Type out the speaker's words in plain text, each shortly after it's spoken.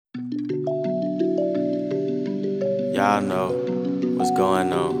Y'all know what's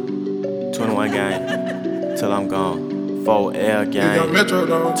going on. 21 gang, till I'm gone. 4L gang,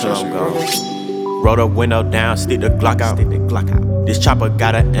 till I'm gone. Roll the window down, stick the Glock out. This chopper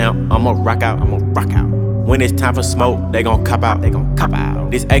got an amp, I'ma rock out. When it's time for smoke, they gon' cop out.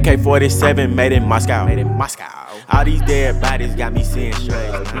 This AK-47 made in Moscow. All these dead bodies got me seeing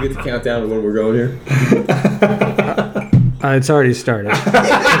strange. You get to count down to when we're going here? It's already started.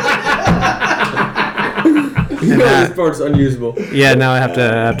 You know this part's unusable. Yeah, now I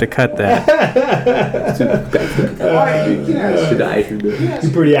have to cut that.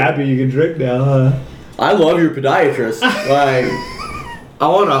 You're pretty happy you can drink now, huh? I love your podiatrist. Like, I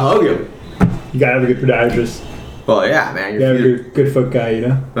want to hug him. You gotta have a good podiatrist. Well, yeah, man. You gotta have a good foot guy, you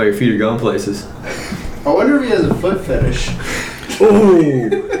know? Oh, your feet are going places. I wonder if he has a foot fetish.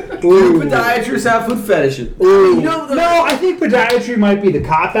 Ooh. Podiatrists have foot fetishes. Ooh. No, I think podiatry might be the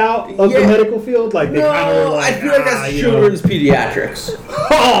cop-out of the medical field. Like, they kind of like, I feel like that's children's pediatrics.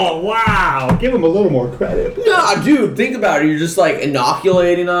 Oh, wow. Give them a little more credit. No, dude, think about it. You're just, like,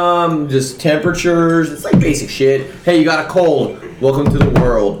 inoculating them, just temperatures. It's like basic shit. Hey, you got a cold. Welcome to the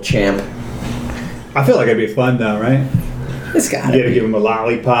world, champ. I feel like it'd be fun, though, right? It's gotta You gotta give them a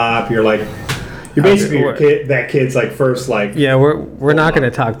lollipop. You're like... You're basically your kid. That kid's like first, like yeah. We're not going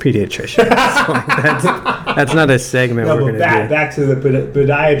to talk pediatrician. That's not a segment we're going to do. Back to the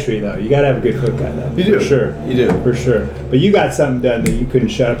podiatry though. You gotta have a good foot guy though. You do, for sure. You do for sure. But you got something done that you couldn't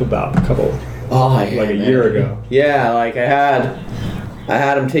shut up about a year ago. Yeah, like I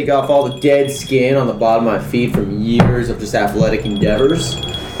had him take off all the dead skin on the bottom of my feet from years of just athletic endeavors,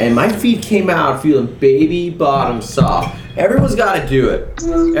 and my feet came out feeling baby bottom soft. Everyone's got to do it.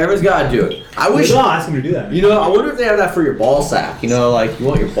 I wish. I'll ask him to do that. You know, I wonder if they have that for your ball sack. You know, like you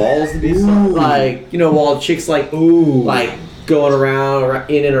want your balls to be soft. Like, you know, while chicks like like going around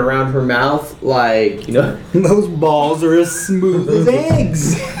in and around her mouth, like, you know, those balls are as smooth as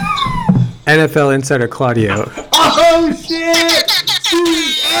eggs. NFL insider Claudio. Oh shit!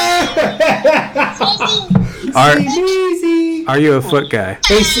 Are you a foot guy?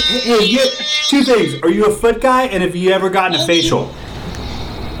 Hey, two things. Are you a foot guy? And have you ever gotten a facial?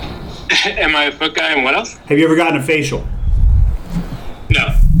 Am I a foot guy and what else? Have you ever gotten a facial?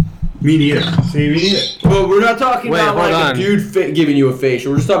 No. Me neither. See, me neither. Well, we're not talking about like a dude giving you a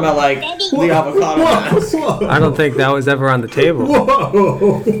facial. We're just talking about like the avocado mask. I don't think that was ever on the table.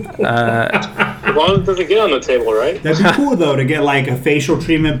 Whoa. As long as it doesn't get on the table, right? That'd be cool though to get like a facial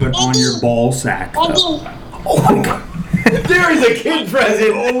treatment, but on your ball sack. Oh my god. There is a kid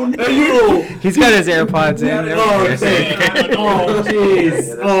present. Oh no! He's got his AirPods in. Oh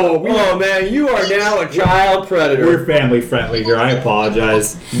jeez. Oh man, you are now a child predator. We're family friendly here. I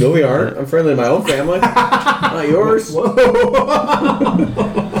apologize. No, we aren't. I'm friendly to my own family, not yours.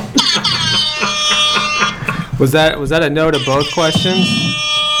 Was that a no to both questions?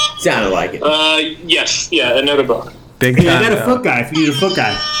 Sounded like it. Yes. Yeah, another book. Big time. Yeah, I got a foot guy. If you need a foot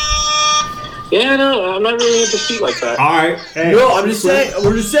guy. Yeah, no, I'm not really into feet like that. All right. Hey, no, I'm just saying.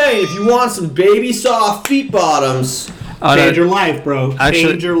 We're just saying. If you want some baby soft feet bottoms, change your life, bro.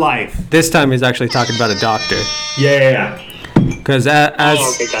 Change your life. This time he's actually talking about a doctor. Yeah. Because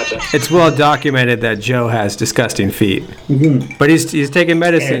okay, gotcha. It's well documented that Joe has disgusting feet. Mm-hmm. But he's taking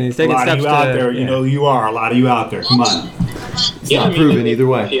medicine. Hey, he's taking steps. A lot of you out there, you know you are. A lot of you out there. Come on. It's not proven either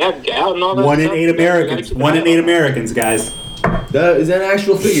way. If you have gout and all that 1 in stuff, 8 Americans. 1 in 8 Americans, guys. That is that an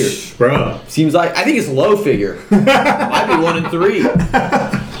actual figure? Bro. Seems like, I think it's a low figure. Might be 1 in 3.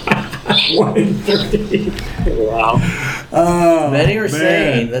 1 in 3. Wow. Many are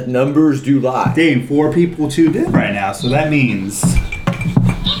saying that numbers do lie. Dang, 4 people tuned in right now, so that means...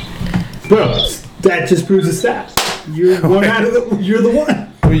 Bro, that just proves a stat. You're the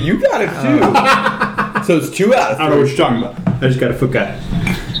one. Well, you got it too. So it's 2 out of 3. I don't know what you're talking about. I just got a foot guy.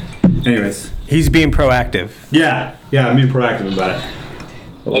 Anyways. He's being proactive. Yeah, I'm being proactive about it.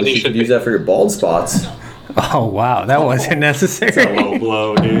 Well, you should use that for your bald spots. Oh, wow. That wasn't necessary. It's a low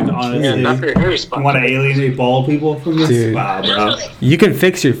blow, dude. Honestly. Yeah, not for your hairy spot. You want to alienate bald people from this? Dude. Wow, bro. You can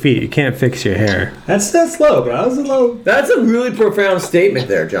fix your feet. You can't fix your hair. That's low, bro. That's low. That's a really profound statement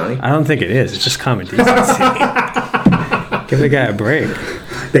there, Johnny. I don't think it is. It's just common decency. Give the guy a break.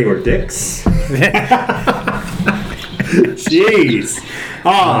 They were dicks. Jeez.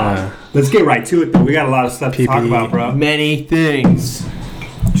 Let's get right to it, though. We got a lot of stuff to talk about, bro. Many things.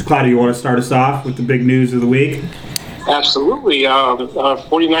 Clyde, you want to start us off with the big news of the week? Absolutely.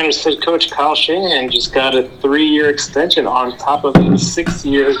 49ers head coach Kyle Shanahan just got a 3-year extension on top of a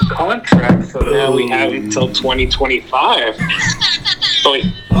 6-year contract. So now we have until 2025. Oh,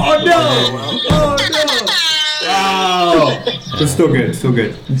 no. Oh, it's still good. Still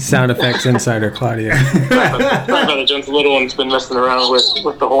good. Sound effects insider Claudia. Sorry about it, Jen's little one's been messing around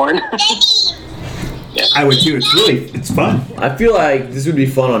with the horn. I would too. It's fun. I feel like this would be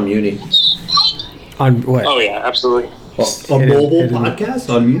fun on Muni. On what? Oh yeah, absolutely. A mobile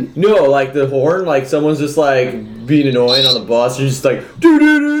podcast on Muni? No, like the horn, like someone's just like being annoying on the bus. You're just like doo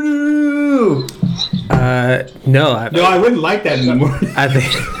doo doo doo. No, I wouldn't like that in the morning. I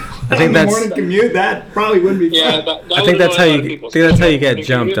think on the that's. morning commute, that probably wouldn't be fun. That I think that's how you. people. Get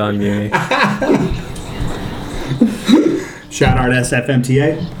jumped on Muni. Shout out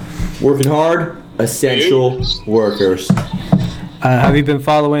SFMTA. Working hard, essential workers. Have you been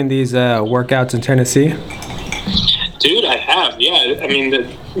following these workouts in Tennessee? Dude, I have. Yeah, I mean,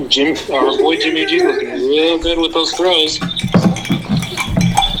 our boy Jimmy G looking real good with those throws.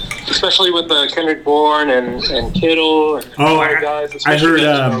 Especially with Kendrick Bourne and Kittle. And guys, I heard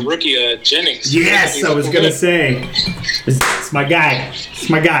rookie Jennings. Yes, I was gonna say, it's my guy. It's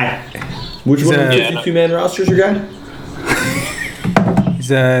my guy. Which one of the 52-man rosters your guy?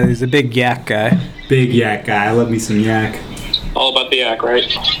 He's a big yak guy. Big yak guy. I love me some yak. All about the yak, right?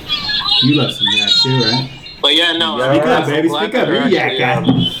 You love some yak too, right? But yeah, no. Speak up, baby. Speak up. You yak guy.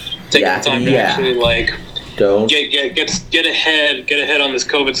 Take the time to actually Don't get ahead on this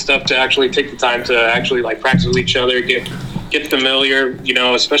COVID stuff, to actually take the time to actually practice with each other, get familiar,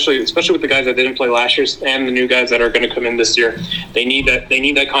 especially with the guys that didn't play last year and the new guys that are going to come in this year. They need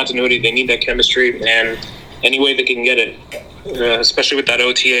that continuity, they need that chemistry, and any way they can get it, especially with that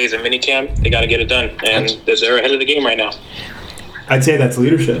OTAs and minicamp, they got to get it done, and they're ahead of the game right now. I'd say that's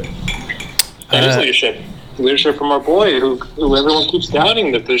leadership. That is leadership from our boy, who everyone keeps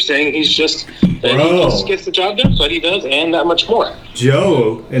doubting, that they're saying he just gets the job done, but he does, and that much more.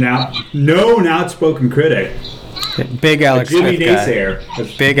 Joe, known outspoken critic. Big Alex Jimmy Smith guy.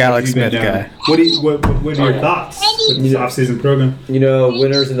 Naysayer. Big Alex Smith guy. What are your thoughts with this off-season program?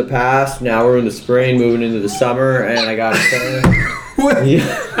 Winters in the past. Now we're in the spring, moving into the summer, and I gotta say,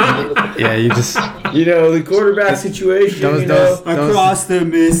 Yeah, you just. the quarterback situation. Across the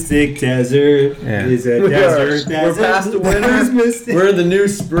mystic desert is a desert. We're past the winters. We're in the new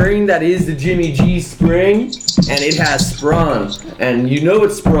spring that is the Jimmy G spring, and it has sprung. And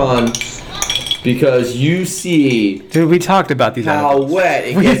it's sprung because you see, Dude, we talked about these. how wet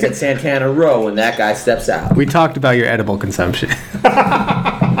it gets at Santana Row when that guy steps out. We talked about your edible consumption.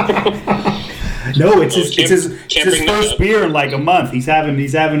 No, it's his first beer in like a month. He's having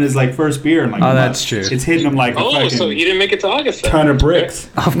his first beer in like a month. That's true. It's hitting him like a fucking so he didn't make it to August then. ton of bricks.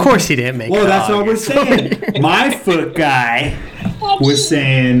 Of course he didn't make it. Well, that's what we're saying. My foot guy was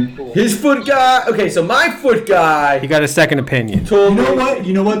saying His foot guy. Okay, so my foot guy You got a second opinion. told me.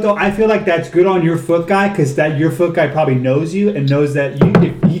 You know what though? I feel like that's good on your foot guy, because your foot guy probably knows you and knows that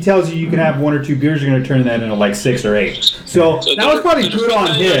if he tells you can have 1 or 2 beers, you're gonna turn that into like 6 or 8. So that was probably good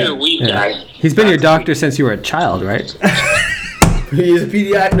on him. He's been your doctor since you were a child, right? He is a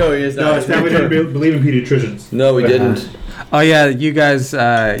pediatric. No, he is not. No, it's not. We didn't believe in pediatricians. No, we didn't. Oh yeah, you guys. You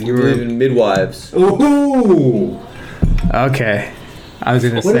We believe were in midwives. Ooh. okay. I was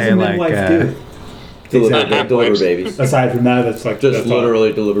gonna What does say a midwife do? Deliver babies. Aside from that, that's Just that's all.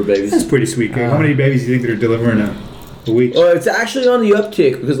 literally deliver babies. That's pretty sweet. How many babies do you think they're delivering a week? Well, it's actually on the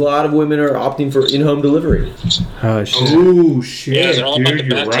uptick because a lot of women are opting for in-home delivery. Oh shit. Oh shit, Yeah, they're all about dude, the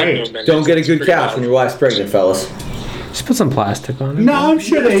you're bathtub right. movement. Don't get a It's good pretty couch wild. when your wife's pregnant, fellas. Just put some plastic on it. No, I'm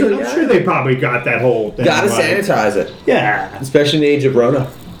sure they probably got that whole thing. Gotta right. sanitize it, Yeah. especially in the age of Rona.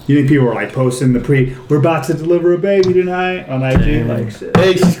 You think people were like posting we're about to deliver a baby tonight on IG? Like, shit.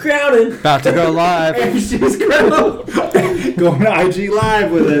 Hey, she's crowning. About to go live. Hey, she's crowning. Going to IG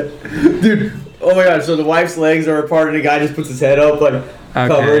live with it. Dude, oh my god, so the wife's legs are apart and the guy just puts his head up, like,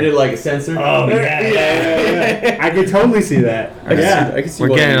 covering it like a sensor. Oh, yeah. I could totally see that. I can see We're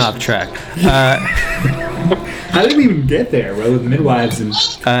one getting of off track. How did we even get there, bro, with midwives and...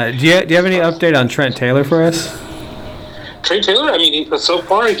 Do you have any update on Trent Taylor for us? Trent Taylor, I mean, so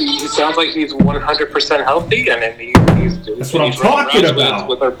far he sounds like he's 100% healthy, and he's That's what I'm he's running talking routes about.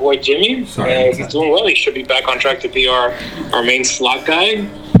 with our boy Jimmy. Sorry, And he's doing well. He should be back on track to be our main slot guy.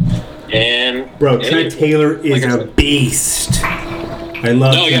 And Bro, Trent Taylor is a beast. I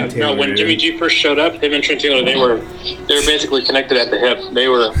love Trent Taylor. No, when dude. Jimmy G first showed up, him and Trent Taylor, they were basically connected at the hip. They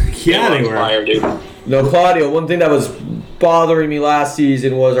were on fire, dude. No, Claudio, one thing that was bothering me last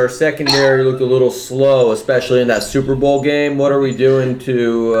season was our secondary looked a little slow, especially in that Super Bowl game. What are we doing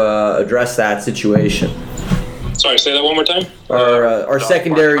to address that situation? Sorry, say that one more time. Our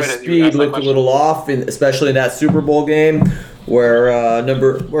secondary speed looked a little off, especially in that Super Bowl game, where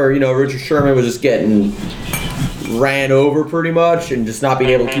Richard Sherman was just getting ran over pretty much and just not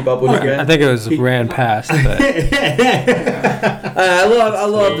being able to keep up with it again. I think it was ran past. But I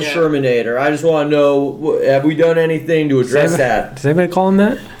love the Shermanator. I just want to know, have we done anything to address that? Does anybody call him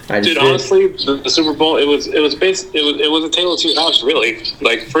that? Dude, honestly, the Super Bowl, it was a tale of two halves, really.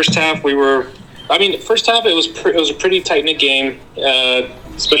 Like, first half it was a pretty tight-knit game,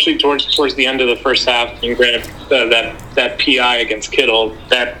 especially towards the end of the first half. And granted, that PI against Kittle,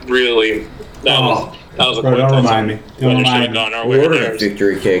 that was a point. Don't remind me. Don't remind me. We ordered a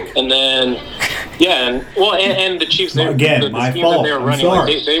victory cake. And then, and the Chiefs. My fault. They were I'm running.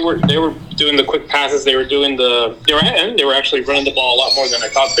 sorry. Like, they were doing the quick passes. They were actually running the ball a lot more than I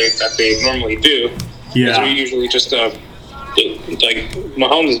thought they normally do. Yeah. Because we usually just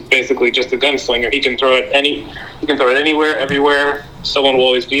Mahomes is basically just a gunslinger. He can throw it anywhere, everywhere. Someone will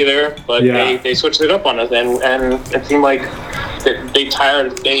always be there. But they switched it up on us, and it seemed like they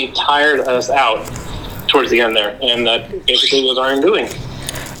tired us out towards the end there, and that basically was our undoing.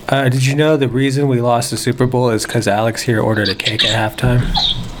 Did you know the reason we lost the Super Bowl is because Alex here ordered a cake at halftime?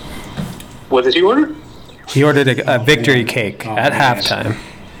 What did he order? He ordered a victory cake at halftime.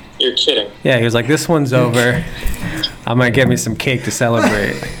 You're kidding. Yeah, he was like, "This one's over. I'm gonna get me some cake to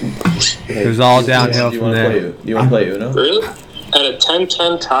celebrate." It was all downhill from there. Do you want to play Uno? Really? At a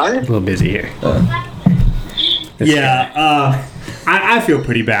 10-10 tie? A little busy here. I feel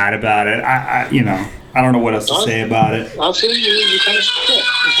pretty bad about it. I don't know what else to say about it. Honestly, you kind of shit.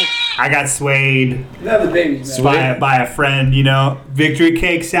 I got swayed Now the baby's back. by a friend, Victory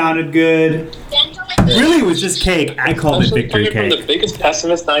cake sounded good. Really, it was just cake. I called it victory Coming from cake. the biggest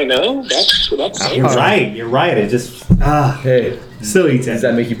pessimist I know, that's You're right. You're right. It just Hey, silly. does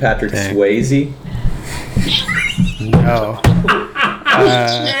that make you Patrick Swayze? No.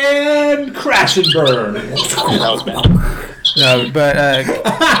 And crash and burn. that was bad. No, but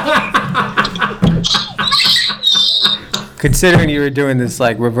considering you were doing this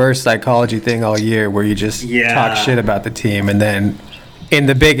like reverse psychology thing all year, where you just talk shit about the team, and then in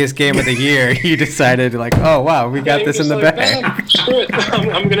the biggest game of the year, you decided like, oh wow, we got this in the bag. Screw it.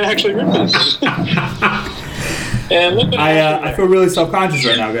 I'm gonna actually rip this. And look I feel really self-conscious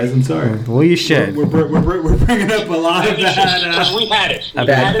right now, guys. I'm sorry. Well, you should. We're bringing up a lot of that. we had it.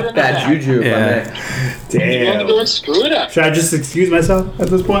 Bad juju. Yeah. You had to Damn. go and screw it up. Should I just excuse myself at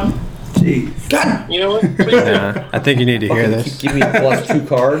this point? Jeez. God. You know what? Please do. I think you need to hear this. Give me +2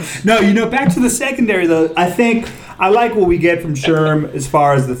 cards. No, back to the secondary though. I think I like what we get from Sherm as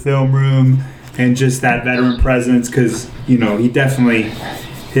far as the film room and just that veteran presence, because he definitely,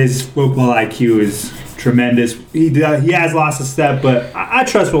 his football IQ is tremendous. He has lost a step, but I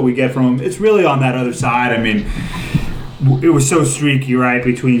trust what we get from him. It's really on that other side. I mean, it was so streaky, right,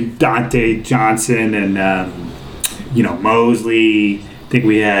 between Dante Johnson and Mosley. I think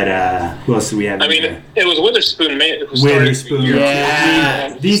we had who else did we have? I mean, it was Witherspoon. Witherspoon.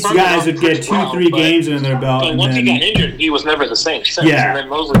 Yeah. These guys would get 2-3 games under their belt. But once he got injured, he was never the same. Since. Yeah. And then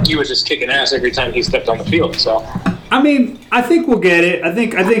Mosley, he was just kicking ass every time he stepped on the field. So. I mean, I think we'll get it. I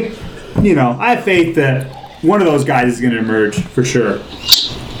think. I have faith that one of those guys is going to emerge for sure.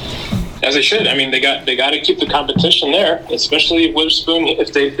 As they should. I mean, they got to keep the competition there, especially Witherspoon.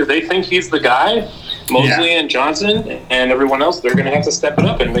 If they think he's the guy, Mosley and Johnson and everyone else, they're going to have to step it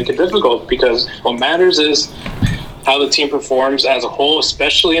up and make it difficult, because what matters is how the team performs as a whole,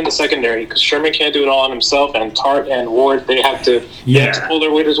 especially in the secondary, because Sherman can't do it all on himself, and Tart and Ward, they have to pull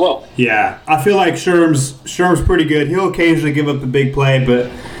their weight as well. Yeah, I feel like Sherm's pretty good. He'll occasionally give up the big play,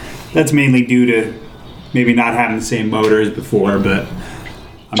 but that's mainly due to maybe not having the same motor as before. But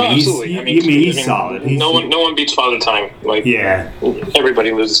I mean, he's solid. No one beats Father Time. Like,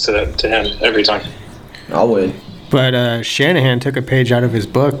 everybody loses to him every time. I'll win. But Shanahan took a page out of his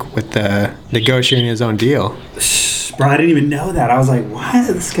book with negotiating his own deal. Bro, I didn't even know that. I was like, what?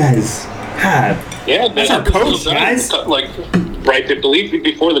 This guy's... God. Yeah, that's our coach, guys. Like, right, I believe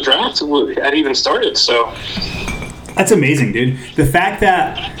before the draft had even started, so... That's amazing, dude. The fact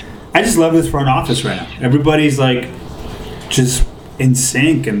that... I just love this front office right now. Everybody's, like, just in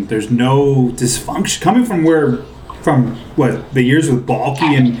sync, and there's no dysfunction. Coming from the years with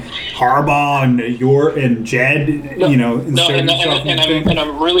Balky and Harbaugh and York and Jed, and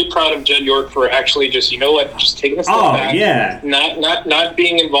I'm really proud of Jed York for actually just taking a step back. Yeah. Not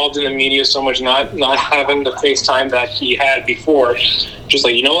being involved in the media so much, not having the FaceTime that he had before. Just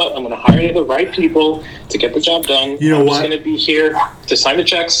like, you know what, I'm going to hire the right people to get the job done. I'm just going to be here to sign the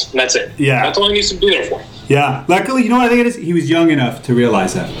checks, and that's it. Yeah. That's all he needs to be there for. Yeah. Luckily, you know what I think it is? He was young enough to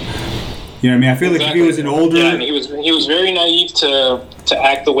realize that. You know what I mean? I feel like if he was an older... Yeah, and he was very naive to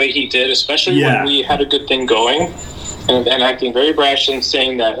act the way he did, especially when we had a good thing going. and acting very brash and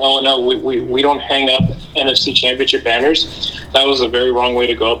saying that, oh no, we don't hang up NFC Championship banners. That was a very wrong way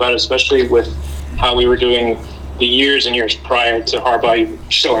to go about it, especially with how we were doing the years and years prior to Harbaugh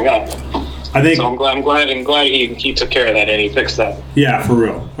showing up. I think. So I'm glad he took care of that and he fixed that. Yeah, for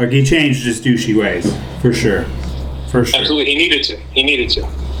real. Like he changed his douchey ways, for sure. For sure. Absolutely, he needed to.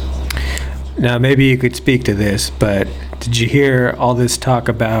 Now, maybe you could speak to this, but did you hear all this talk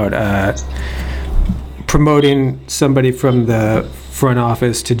about promoting somebody from the front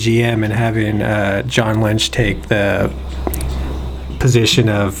office to GM and having John Lynch take the position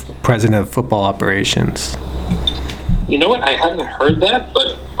of president of football operations? You know what? I haven't heard that,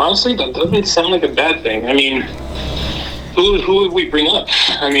 but honestly, that doesn't sound like a bad thing. I mean, who would we bring up?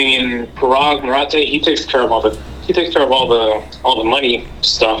 I mean, Parag Marate, he takes care of all the money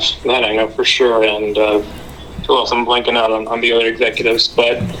stuff. That I know for sure. And who else? I'm blanking out on the other executives,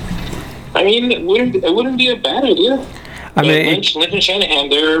 but I mean, it wouldn't be a bad idea. I mean, Lynch and Shanahan,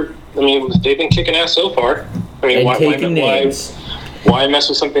 they've been kicking ass so far. I mean, why mess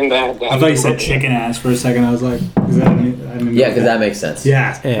with something that I thought you said chicken ass for a second. I was like, is that? Yeah, because that makes sense.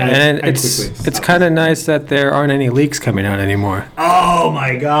 Yeah, and it's kind of nice that there aren't any leaks coming out anymore. Oh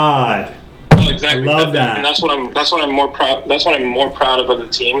my god. Oh, exactly. I love that. And that's what I'm more proud. That's what I'm more proud of the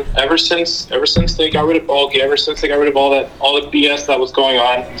team. Ever since they got rid of Balky, ever since they got rid of all the BS that was going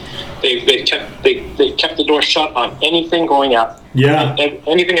on, they kept the door shut on anything going out. Yeah.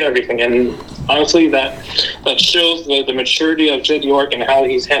 Anything and everything. And honestly, that shows the maturity of Jed York and how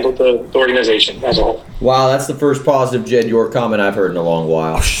he's handled the organization as a whole. Wow, that's the first positive Jed York comment I've heard in a long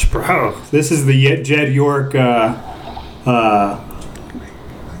while. Oh, bro, this is the Jed York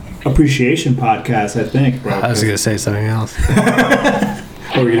appreciation podcast, I think, bro. I was going to say something else.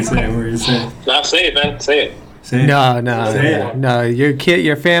 What were you going to say? Nah, say it, man. Say it. Say it. No.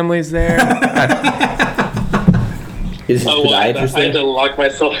 Your family's there. I had to lock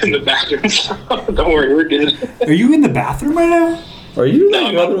myself in the bathroom. So don't worry, we're good. Are you in the bathroom right now? Are you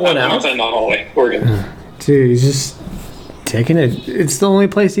No, rubbing one I'm out? outside in the hallway. We're good. Dude, he's just taking it. It's the only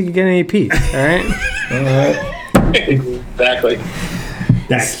place you can get any peace, all right? All right. Exactly.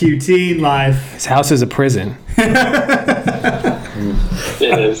 That QT life. His house is a prison.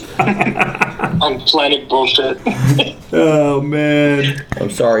 It is. I'm planning bullshit. Oh, man. I'm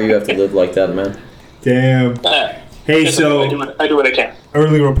sorry you have to live like that, man. Damn. Hey, so I do what I can.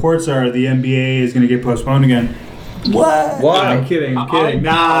 early reports are the NBA is going to get postponed again. What? Why? I'm kidding. I'm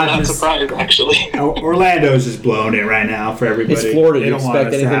not surprised, actually. Orlando's just blowing it right now for everybody. It's Florida. They Do you don't want expect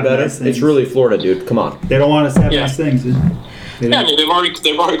us to anything have better? nice things. It's really Florida, dude. Come on. They don't want us to have Yeah. nice things. They Yeah, I don't. mean, they've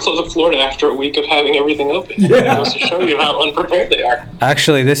already closed up Florida after a week of having everything open. Yeah. It goes to show you how unprepared they are.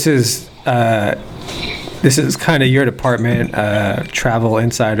 Actually, this is kind of your department, travel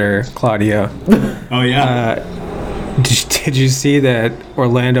insider Claudio. Oh, yeah. Did you see that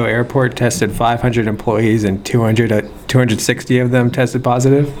Orlando Airport tested 500 employees and 260 of them tested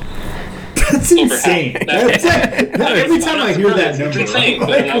positive? That's insane. Every time I hear that number, It's insane, I'm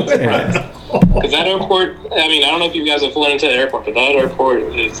but I'm not like, surprised. Because that airport, I mean, I don't know if you guys have flown into the airport, but that airport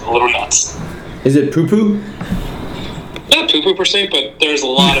is a little nuts. Is it poo-poo? Not poo-poo per se, but there's a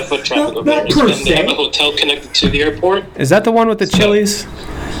lot of foot traffic over there. Not per And they have se. a hotel connected to the airport. Is that the one with the Chili's?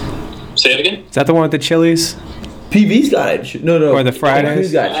 Say it again? Is that the one with the Chili's? PV's got it. No. Or the Fridays?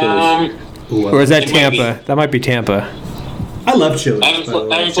 Who's got Chili's? Or is that It might be. Tampa? That might be Tampa. I love Chili's. I haven't flown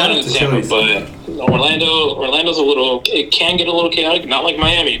Shout out into to Tampa, Chili's. but Orlando's a little, it can get a little chaotic, not like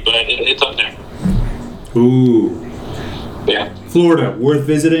Miami, but it's up there. Ooh. Yeah. Florida, worth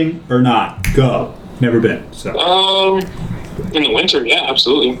visiting or not? Go. Never been. So. In the winter, yeah,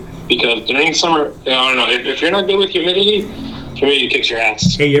 absolutely. Because during summer, I don't know, if you're not good with humidity kicks your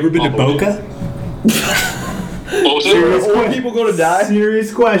ass. Hey, you ever been to Boca? What was it? Old people go to die?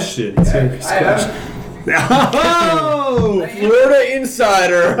 Serious question. Serious question. Oh, Florida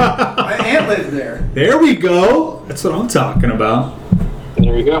insider. My aunt lived there. there we go. That's what I'm talking about.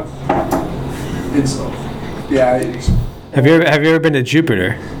 There we go. And so, yeah, Have you ever been to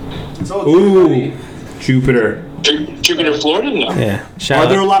Jupiter? it's all Ooh, Jupiter. Jupiter, Florida? No. Yeah. Are Shout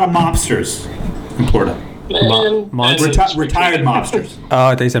there a out. lot of mobsters in Florida? Man, Monster. Retired mobsters.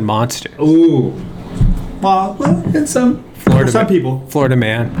 Oh, they said monster. Ooh. Well, and some Florida some man. people. Florida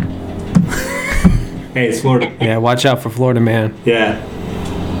man. Hey, it's Florida. Yeah, watch out for Florida man. Yeah.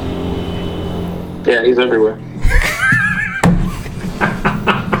 Yeah, he's everywhere.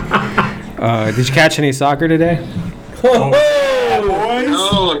 Did you catch any soccer today? Boys.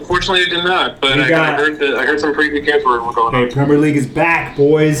 No, unfortunately, I did not. But We got- I heard some pretty good games were going on. Hey, Premier League is back,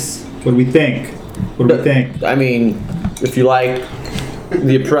 boys. What do we think? What do we think? I mean, if you like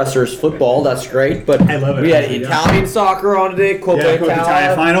the oppressors football. That's great. But I love it. we had Yeah. Italian soccer on today. Coppa Coppa Italia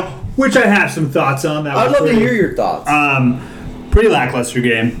Italia. final, which I have some thoughts on. That I'd was love to pretty- hear your thoughts. Pretty lackluster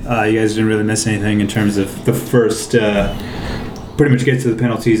game. You guys didn't really miss anything in terms of the first. Pretty much gets to the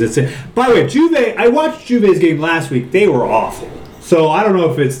penalties. That's it. By the way, Juve. I watched Juve's game last week. They were awful. So I don't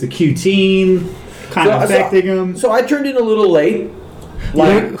know if it's the Q team kind of affecting them. So I turned in a little late.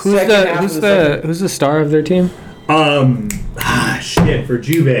 Like Who's second half of the second. the star of their team? Shit for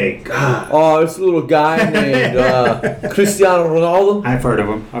Juve. God, Oh, it's a little guy named Cristiano Ronaldo. I've heard of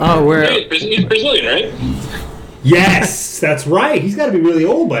him. Oh, where He's Brazilian, right? Yes, that's right. He's got to be really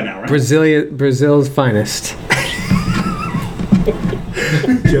old by now, right? Brazil's finest.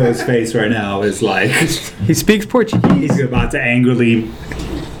 Joe's face right now is like He speaks Portuguese. he's about to angrily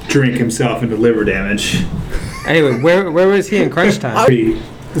drink himself into liver damage. Anyway, where was he in crunch time?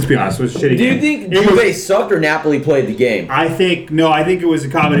 Let's be honest, it was a shitty Do you game. think Juve sucked or Napoli played the game? I think it was a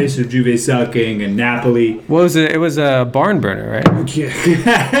combination of Juve sucking and Napoli. What was it? It was a barn burner, right?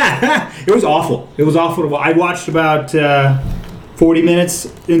 It was awful. It was awful to watch. I watched about 40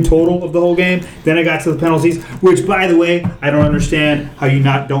 minutes in total of the whole game. Then I got to the penalties, which, by the way, I don't understand how you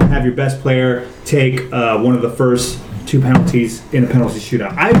don't have your best player take one of the first 2 penalties in a penalty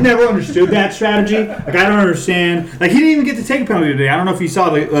shootout. I've never understood that strategy. Like, I don't understand. Like, he didn't even get to take a penalty today. I don't know if you saw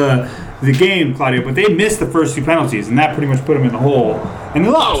the game, Claudio, but they missed the first 2 penalties, and that pretty much put them in the hole. And they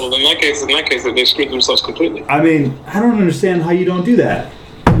Oh, lost. well, in that case, they screwed themselves completely. I mean, I don't understand how you don't do that.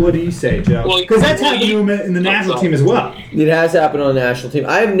 What do you say, Joe? Well, Because that's happened to him in the national team as well. It has happened on the national team.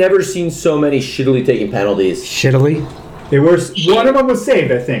 I have never seen so many shittily taken penalties. Shittily. They were one of them was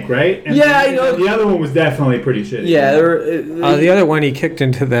saved, I think, right? And Yeah, I know. The other one was definitely pretty shitty. Yeah, there were, The other one he kicked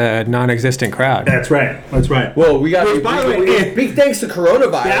into the non-existent crowd. That's right. That's right. well, we got Which, by the way, big thanks to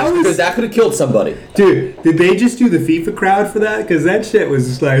coronavirus That was- because that could have killed somebody. Dude, did they just do the FIFA crowd for that? Because that shit was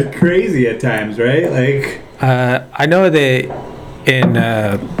just, like crazy at times, right? Like, I know they in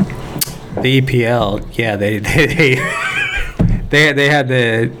the EPL. Yeah, they had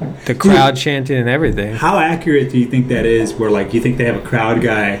the crowd chanting and everything. how accurate do you think that is? Where like you think they have a crowd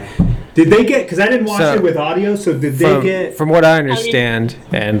guy? Did they get? Because I didn't watch So- it with audio. So did they get? From what I understand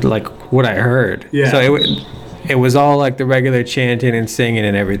and like what I heard. Yeah. So it was all like the regular chanting and singing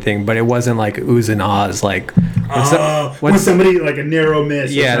and everything, but it wasn't like oohs and ahs like. When somebody like a narrow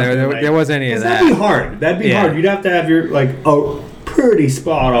miss. Yeah, or something, there like- wasn't any of 'cause that. That'd be hard. That'd be Yeah. hard. You'd have to have your like a pretty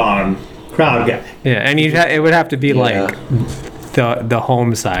spot on crowd guy. Yeah, and it would have to be Yeah. like the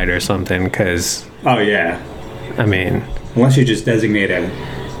home side or something, because Oh yeah. I mean, Unless you just designate a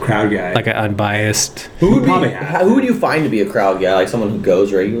crowd guy. like an unbiased. Who would Probably have. who would you find to be a crowd guy? Like someone who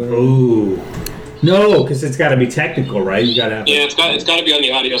goes regularly? Ooh. No, because it's got to be technical, right? You got to have. Yeah, it's got to be on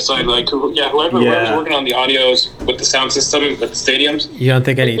the audio side. Like, whoever's working on the audios with the sound system at the stadiums, You don't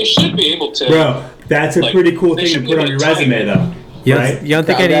think they any? should be able to. Bro, that's a Like, pretty cool they thing to should put be on able your to time resume, it. though. You right? don't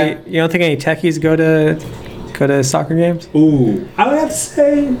think Crowd any? guy? You don't think any techies go to soccer games? Ooh, I would have to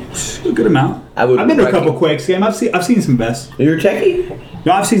say a good amount. I would I've been to a reckon- couple Quakes games. I've seen some best. You're a techie?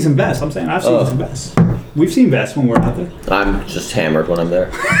 No, I've seen some best. I'm saying I've seen Oh. some best. We've seen best when we're out there. I'm just hammered when I'm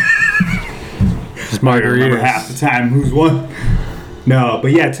there. Just I remember half the time who's won. No,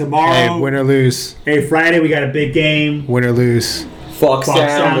 but yeah, tomorrow. Hey, win or lose, Hey, Friday we got a big game. win or lose. Fuck Fox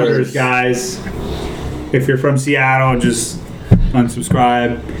Sounders, Sounders. guys. If you're from Seattle, just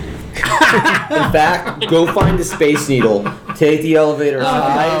unsubscribe. In fact, go find the Space Needle. Take the elevator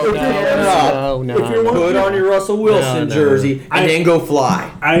high. Put on your Russell Wilson No. jersey and then go fly.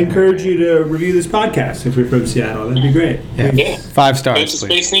 I encourage you to review this podcast if you're from Seattle. That'd be great. Yeah. 5 Go stars, to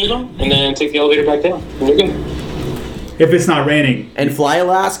please. Space Needle and then take the elevator back down. And you're good. If it's not raining. And fly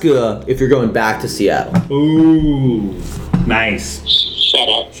Alaska if you're going back to Seattle. Ooh, nice. Shout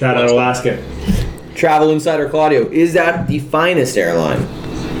out. Shout out Alaska. Travel Insider Claudio, is that the finest airline?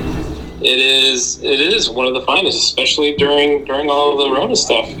 It is one of the finest, especially during all the Rona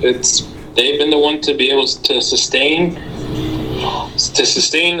stuff. They've been the one to be able to sustain the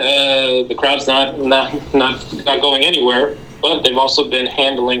crowds not going anywhere, but they've also been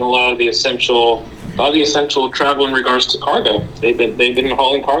handling a lot of the essential travel in regards to cargo. They've been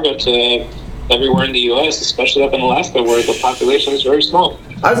hauling cargo to everywhere in the U.S., especially up in Alaska, where the population is very small.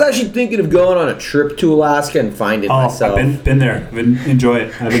 I was actually thinking of going on a trip to Alaska and find it myself. I've been there. Enjoy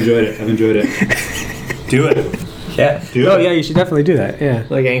it. I've enjoyed it. Do it. Yeah. Do Oh it. yeah, you should definitely do that. Yeah,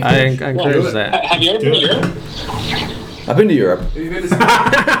 Like I Anchorage. encourage that. Have you ever been to Europe? I've been to Europe.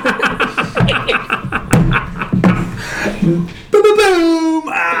 Boom, boom, boom.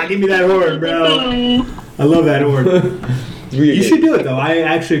 Ah, give me that horn, bro. I love that horn. You should do it though. I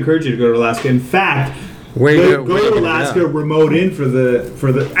actually encourage you to go to Alaska. In fact, Go to Alaska, remote in for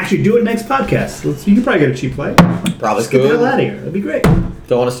the. Actually, do it next podcast. You can probably get a cheap flight. Probably Let's get the hell out of here. That'd be great.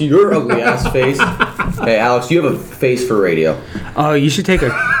 Don't want to see your ugly ass face. Hey, Alex, you have a face for radio. Oh, you should take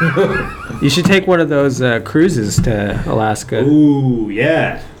one of those cruises to Alaska. Ooh,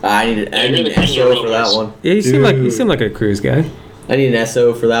 yeah. I need an SO for that one. Yeah, you seem like a cruise guy. I need an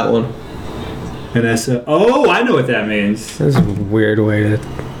SO for that one. An SO. Oh, I know what that means. That's a weird way to.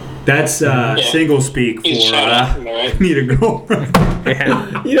 That's single speak for need a girlfriend.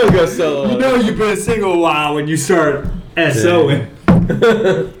 Yeah. You don't go solo. You know you've been single a while when you start SOing.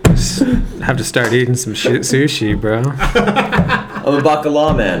 Have to start eating some sushi, bro. I'm a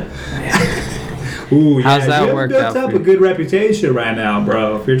bacala man. Ooh, yeah. How's that worked out? You've built up a good reputation right now,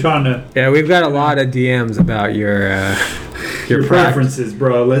 bro. If you're trying to. Yeah, we've got a lot of DMs about your preferences,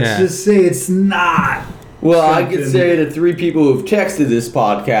 bro. Let's just say it's not. Well, I could say to 3 people who've texted this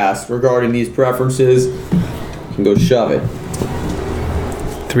podcast regarding these preferences, you can go shove it.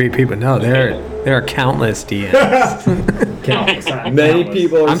 3 people? No, there are countless DMs. Countless. Many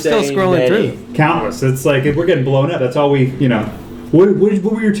people are I'm still saying scrolling many. through. Countless. It's like if we're getting blown up. That's all we, What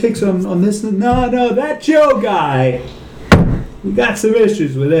were your takes on this? No, that Joe guy. We got some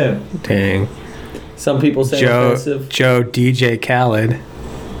issues with him. Dang. Some people say offensive. Joe DJ Khaled.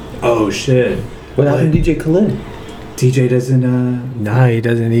 Oh shit. What happened to DJ Khaled? DJ doesn't. No, he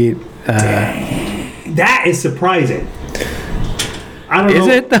doesn't eat. That is surprising. I don't know. Is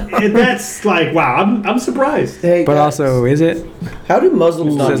it though? That's like wow. I'm surprised. Hey, But guys, also, is it? how do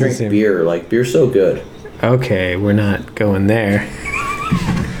Muslims not Doesn't drink seem- beer? Like, beer's so good. Okay, we're not going there.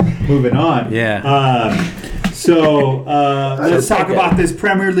 Moving on. Yeah. So let's talk about this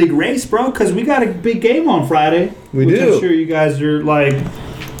Premier League race, bro, because we got a big game on Friday. We which do. I'm sure you guys are like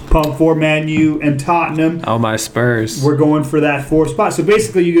pumped for. Man U and Tottenham. Oh, my Spurs. We're going for that 4th spot. So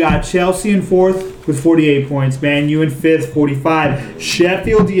basically, you got Chelsea in 4th with 48 points. Man U in 5th, 45.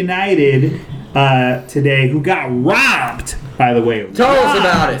 Sheffield United today, who got robbed. By the way, Tell us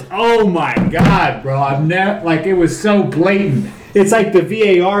about it. Oh my God, bro! I've never it was so blatant. It's like the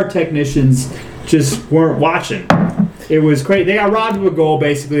VAR technicians just weren't watching. It was crazy. They got robbed of a goal.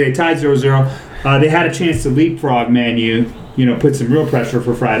 Basically, they tied 0-0. They had a chance to leapfrog Man U. Put some real pressure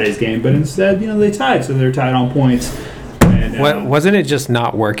for Friday's game, but instead, they tied, so they're tied on points. And, Wasn't it just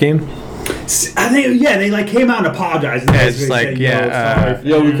not working? I think, they came out and apologized. And it's like, sorry.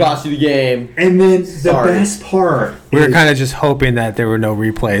 Yo, we cost you the game. And then the Sorry. best part, We were kind of just hoping that there were no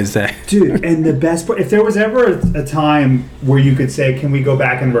replays there. dude. And the best part, if there was ever a time where you could say, "Can we go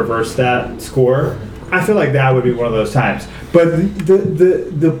back and reverse that score?" I feel like that would be one of those times. But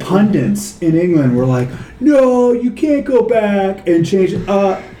the pundits in England were like, "No, you can't go back and change it.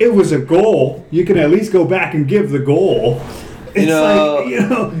 It was a goal. You can at least go back and give the goal." It's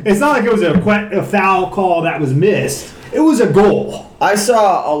it's not like it was a foul call that was missed. It was a goal. I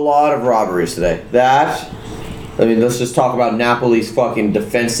saw a lot of robberies today. Let's just talk about Napoli's fucking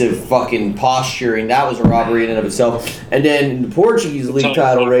defensive fucking posturing. That was a robbery in and of itself. And then in the Portuguese league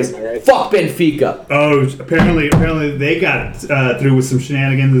title race, fuck Benfica. Oh, apparently they got through with some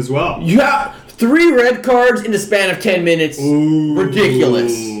shenanigans as well. You have 3 red cards in the span of 10 minutes. Ooh.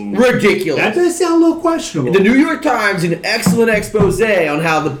 Ridiculous. That does sound a little questionable. The New York Times did an excellent expose on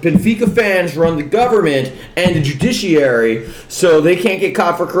how the Benfica fans run the government and the judiciary, so they can't get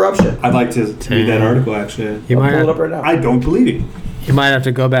caught for corruption. I'd like to read that article, actually. You I'll might pull it up have, right now. I don't believe it. you might have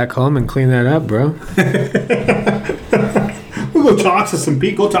to go back home and clean that up, bro. We'll go talk to some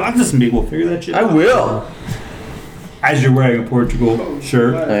people. Figure that shit I out. will. As you're wearing a Portugal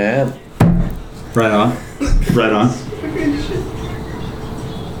shirt. I am. Right on.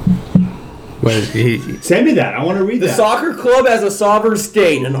 What is he? Send me that. I want to read The that. soccer club as a sovereign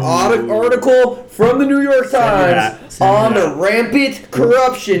state. An article from the New York Times on the rampant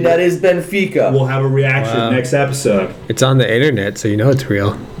corruption that is Benfica. We'll have a reaction next episode. It's on the internet, so you know it's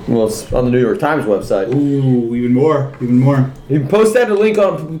real. Well, it's on the New York Times website. Ooh, even more. You can post that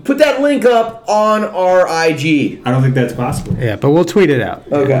put that link up on our IG. I don't think that's possible. Yeah, but we'll tweet it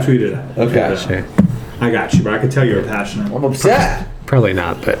out. Okay. Tweet it out. Okay. Sure. I got you, but I can tell you're passionate. I'm upset. Probably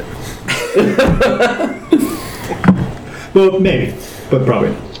not, but Well, maybe, but probably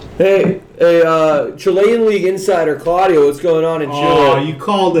not. Hey, Chilean League insider Claudio, what's going on in Chile? Oh, you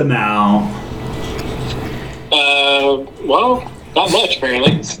called him out. Well, not much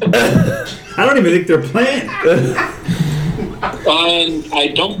apparently. I don't even think they're playing.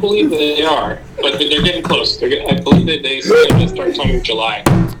 I don't believe that they are, but they're getting close. I believe that they scheduled to start sometime in July.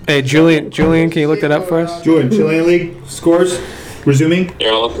 hey, Julian, can you look that up for us? Jordan, Chilean League scores resuming.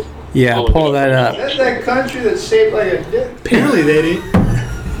 Here, I'll look- Yeah, pull that up. That's that country that's shaped like a dick. Apparently they didn't.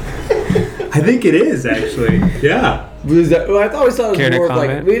 I think it is actually. Yeah. I always thought it Care was to more of like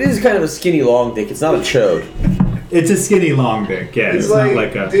comment? it is kind of a skinny long dick. It's not a chode. It's a skinny long dick. Yeah. It's It's like, not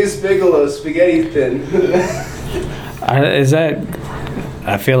like a. Deuce Bigelow spaghetti thin. Is that?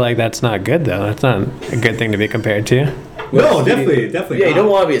 I feel like that's not good though. That's not a good thing to be compared to. No, definitely. Yeah, you don't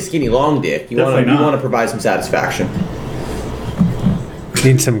not. want to be a skinny long dick. You Definitely not. want to provide some satisfaction.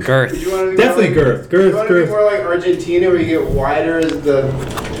 Need some girth. You want to be Definitely like, girth. You want to be Girth. more like Argentina, where you get wider as the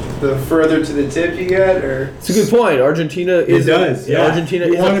further to the tip you get, or It's a good point. Argentina is does. Yeah. Argentina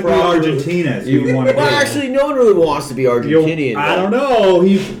You is want a to be proper- Argentina. Is you want to be. Well, actually, no one really wants to be Argentinian. I don't know.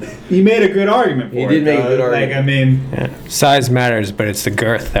 He made a good argument for He it. did make a good though. argument. Like, I mean, Yeah. Size matters, but it's the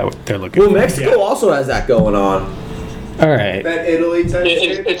girth that they're looking Well, for. Mexico Yeah. also has that going on. All right. that Italy type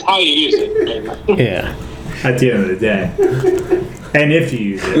shit. It's how you use it. Yeah. at the end of the day, and if you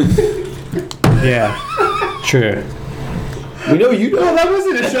use it. Yeah. True. We know you No, know. that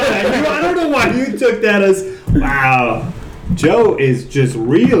wasn't a shot at you. I don't know why you took that as wow. Joe is just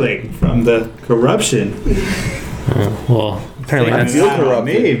reeling from the corruption. Well, apparently I that's feel Not on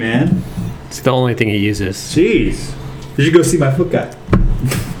corrupted. me, man. it's the only thing he uses. Jeez, you should go see my foot guy.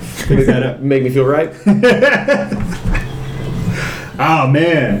 Pick that up. Make me feel right. Oh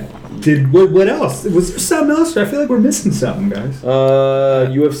man, what else? Was there something else? I feel like we're missing something, guys.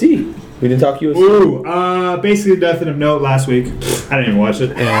 UFC. We didn't talk UFC. Ooh, basically nothing of note last week. I didn't even watch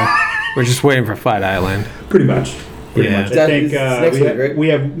it. Yeah. We're just waiting for Fight Island. Pretty much. Pretty Yeah. much. I That think is next week, right? we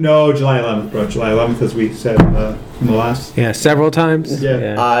have no July 11th, bro. July 11th, as we said in the last. Yeah, several times.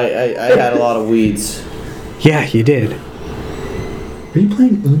 Yeah. I had a lot of weeds. Yeah, you did. Are you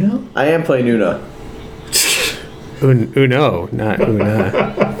playing Uno? I am playing Una. Uno, not Una.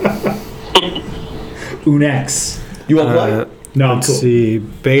 Unex. You want to play? No, I'm Let's cool. see.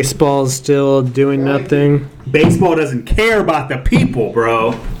 Baseball's still doing nothing. Baseball doesn't care about the people,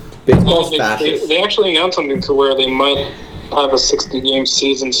 bro. Baseball's They fascist. actually announced something to where they might have a 60-game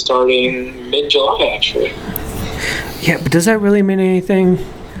season starting mid-July, actually. Yeah, but does that really mean anything?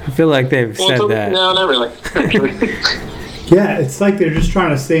 I feel like they've said that. No, not really. Actually. Yeah, it's like they're just trying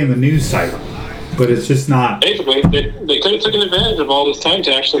to stay in the news cycle, but it's just not. Basically, they could have taken advantage of all this time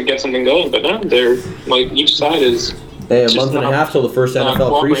to actually get something going, but now they're, like, each side is... Hey, a just month and a not- half till the first not NFL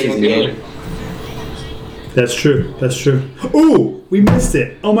cooperating preseason with the game. other. That's true. That's true. Ooh, we missed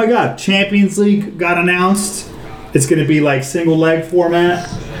it. Oh my God, Champions League got announced. It's gonna be like single leg format.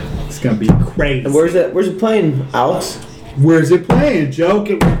 It's gonna be crazy. And where's it playing, Alex? Where's it playing, Joe?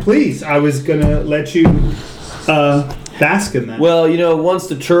 Please, I was gonna let you bask in that. Well, once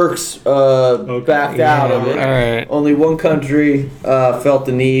the Turks backed out of it, All right. only one country felt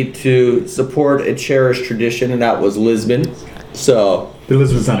the need to support a cherished tradition, and that was Lisbon. So, But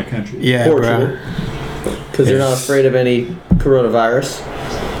Lisbon's not a country. Yeah, Portugal. bro. Because they're not afraid of any coronavirus.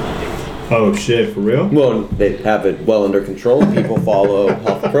 Oh shit, for real? Well, they have it well under control. People follow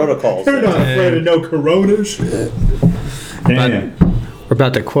health protocols. They're not afraid of no coronas. Damn. We're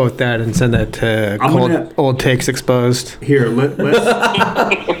about to quote that and send that to I'm gonna- Old Takes Exposed. Here, let's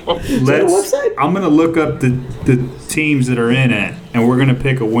website? I'm gonna look up the teams that are in it, and we're gonna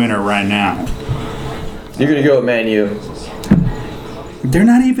pick a winner right now. You're going to go with Man U. They're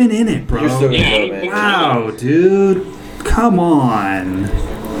not even in it, bro. You're still going to Yeah. go with Man U. Wow, dude. Come on.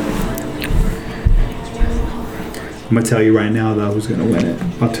 I'm gonna tell you right now, though, who's gonna win it.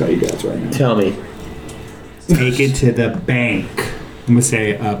 I'll tell you guys right now. Tell me. Take it to the bank. I'm gonna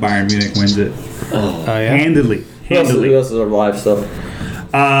say Bayern Munich wins it Oh, yeah? handily. Who else Handily. is our live stuff?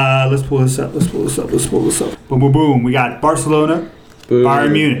 Let's pull this up. Boom, boom, boom. We got Barcelona, Boo.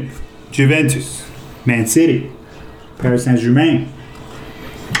 Bayern Munich, Juventus, Man City, Paris Saint-Germain.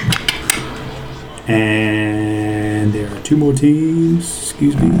 And there are two more teams.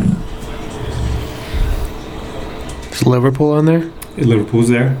 Excuse me. Is Liverpool on there? Liverpool's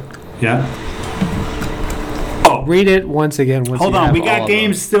there. Yeah. Read it once again. Hold on, we got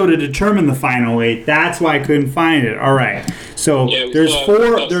games still to determine the final eight. That's why I couldn't find it. All right. So Yeah, we there's still have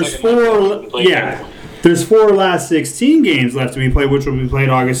four. that There's second four. round to play. Yeah. There's four last 16 games left to be played, which will be played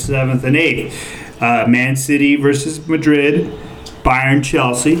August 7th and 8th. Man City versus Madrid, Bayern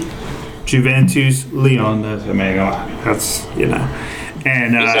Chelsea, Juventus Lyon. That's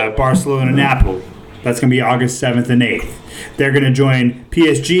and Barcelona Napoli. That's gonna be August 7th and 8th. They're gonna join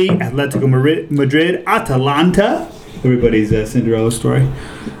PSG, Atletico Madrid, Atalanta. Everybody's Cinderella story.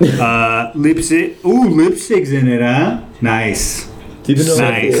 Leipzig. Ooh, Leipzig's in it, huh? Nice. Do you even know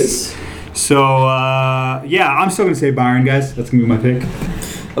what it Nice. is? So, I'm still going to say Bayern, guys. That's going to be my pick.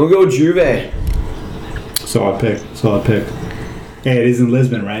 I'm going to go with Juve. Solid pick. Hey, it is in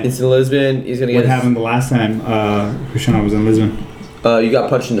Lisbon, right? It's in Lisbon. He's going to What get happened the last time Cristiano was in Lisbon? You got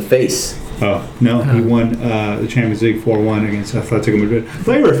punched in the face. Oh, no, he won the Champions League 4-1 against Atletico Madrid. I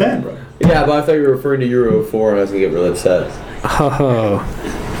thought you were a fan, bro. Yeah, but I thought you were referring to Euro 4 and I was going to get really upset. Oh.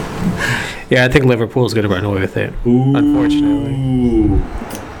 Yeah, I think Liverpool's going to run away with it, Ooh. unfortunately.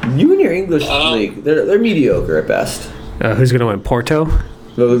 You and your English league, they're mediocre at best. Who's going to win? Porto?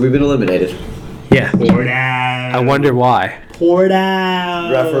 Well, we've been eliminated. Yeah. Pour down. I wonder why. Pour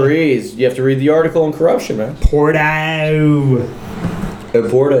down. Referees, you have to read the article on corruption, man. Pour down.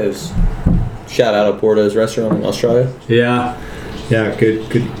 Porto's. Shout out to Porto's restaurant in Australia. Yeah. Yeah, good.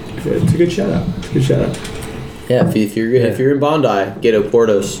 It's a good shout out. Yeah, if you're in Bondi, get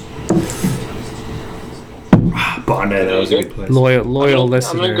Porto's. Bondi, that was a good place. Loyal I'm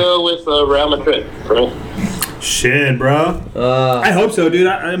listener. gonna go with Real Madrid, bro. Shit, bro. I hope so, dude.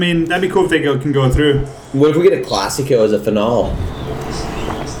 I mean, that'd be cool if they can go through. What if we get a Clasico as a finale?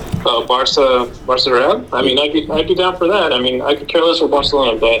 Barca Real. I mean, I'd be down for that. I mean, I could care less for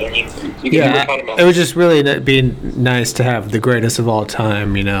Barcelona, but I mean, you can do what kind of match. It would just really be nice to have the greatest of all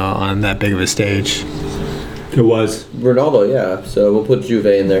time, on that big of a stage. It was. Ronaldo, yeah. So we'll put Juve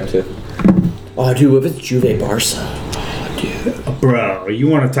in there too. Oh, dude, what if it's Juve Barca? Bro, you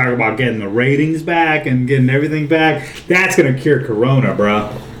want to talk about getting the ratings back and getting everything back? That's going to cure Corona, bro.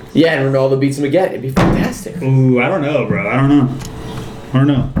 Yeah, and Ronaldo beats him again. It'd be fantastic. Ooh, I don't know, bro. I don't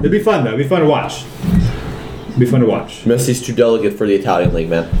know. It'd be fun, though. It'd be fun to watch. Messi's too delicate for the Italian league,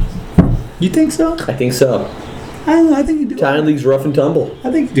 man. You think so? I think so. I don't know. I think you do. Italian league's rough and tumble.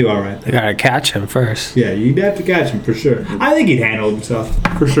 I think you do all right. They got to catch him first. Yeah, you'd have to catch him for sure. I think he'd handle himself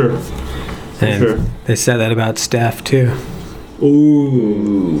for sure. And they said that about Steph, too.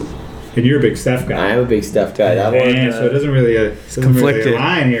 Ooh. And you're a big Steph guy. I am a big Steph guy. So it doesn't really conflicted.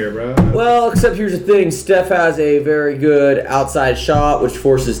 Align here, bro. Well, except here's the thing. Steph has a very good outside shot, which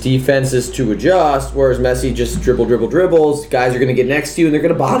forces defenses to adjust, whereas Messi just dribbles. Guys are going to get next to you, and they're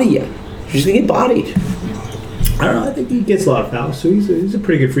going to body you. You're just going to get bodied. I don't know. I think he gets a lot of fouls, so he's a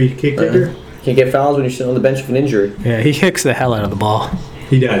pretty good free kick kicker. Can't get fouls when you're sitting on the bench with an injury. Yeah, he kicks the hell out of the ball.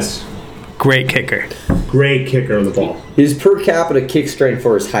 He does. Great kicker. Great kicker of the ball. His per capita kick strength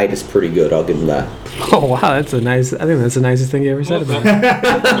for his height is pretty good. I'll give him that. Oh, wow. I think that's the nicest thing you ever said about him.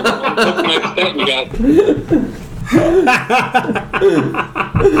 What's the next stat you got?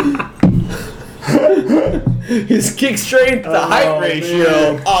 His kick strength, the height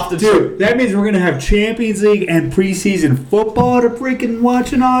ratio, off the Dude, that means we're going to have Champions League and preseason football to freaking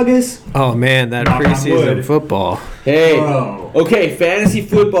watch in August. Oh, man, that Knock on preseason wood. football. Hey, Bro. okay, fantasy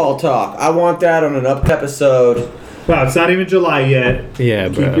football talk. I want that on an up episode. Wow, it's not even July yet. Yeah,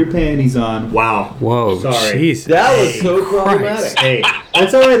 Keep bro. your panties on. Wow. Whoa, Sorry. Jesus. That was so problematic. Hey,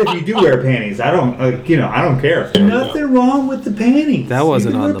 that's all right if you do wear panties. I don't care. Nothing wrong with the panties. That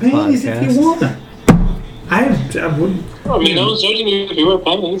wasn't you can on wear the panties podcast. if you want. I wouldn't. I mean, no one's judging you if you wear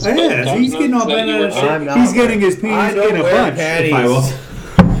panties. but Yeah, that he's was getting not all that bent you out were- of shape. I'm not He's getting wearing- his I panties don't in a wear bunch. If I will.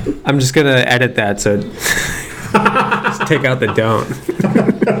 panties. I'm just going to edit that, so just take out the don't.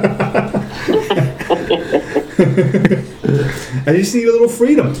 I just need a little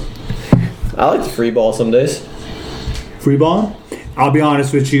freedom. I like to free ball some days. Free ball? I'll be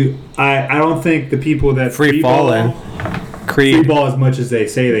honest with you. I don't think the people that Free falling. free Creed. ball as much as they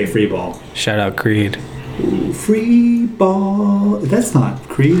say they free ball. Shout out Creed. Free ball. That's not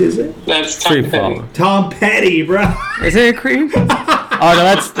Creed, is it? That's Free Tom Petty. falling. Tom Petty, bro. Is it Creed? Oh, no,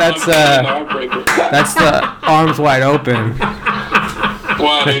 that's Heartbreaker. that's the Arms Wide Open.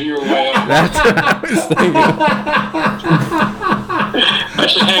 Wow, dude, you were way up. That's what I was thinking. I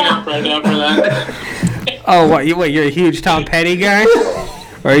should hang up right now for that. Oh, you're a huge Tom Petty guy?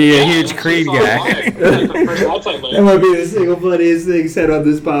 Or are you a huge Creed guy? That's the first outside That leg. might be the single funniest thing said on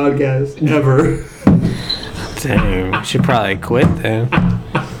this podcast ever. Dang, you should probably quit then.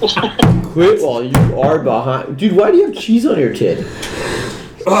 Quit while you are behind. Dude, why do you have cheese on your tit?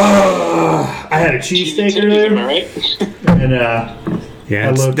 I had a cheesesteak Am I earlier, right? and Yeah,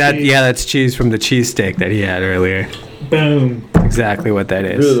 I love cheese. that's cheese from the cheesesteak that he had earlier. boom. Exactly what that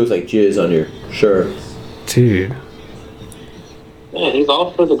It really is. looks like jizz on your shirt. Dude. Yeah, he's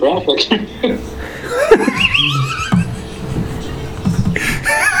all for the graphic.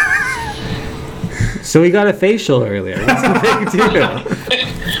 So he got a facial earlier. What's the big deal?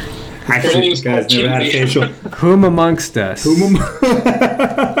 Actually, you guys never had a facial. Whom amongst us?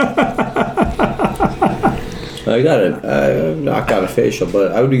 I've not got a facial,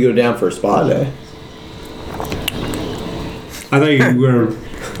 but I would be going down for a spa day. I thought you were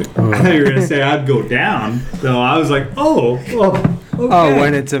gonna say I'd go down. So I was like, okay. Oh,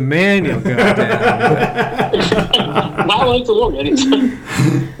 when it's a man, you'll go down. Not like the woman.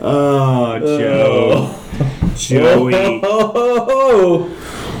 Oh, Joe. Joey.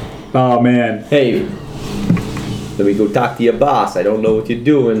 Oh man. Hey, let me go talk to your boss. I don't know what you're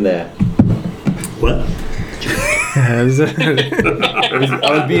doing there. What? I was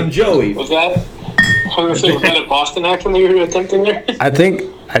being Joey. Was that was that a Boston accent that you were attempting there? I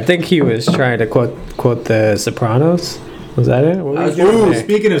think he was trying to quote the Sopranos. Was that it? What was Ooh,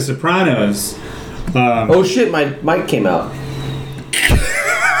 speaking of Sopranos. Oh shit, my mic came out.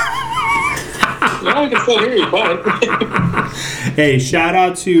 No, I can still hear you fine. Hey, shout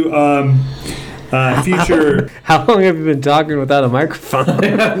out to future. How long have you been talking without a microphone? I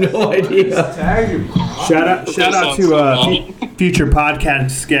have no idea. Shout out to future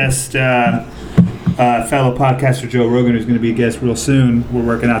podcast guest, fellow podcaster Joe Rogan, who's going to be a guest real soon. We're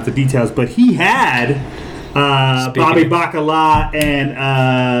working out the details, but he had Bobby Bacala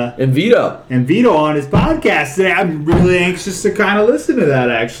And Vito on his podcast today. I'm really anxious to kind of listen to that.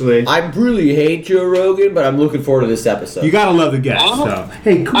 Actually, I really hate Joe Rogan, but I'm looking forward to this episode. you gotta love the guest. So,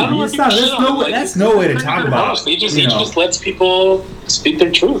 hey, come on, that's no way to talk about. He just lets people speak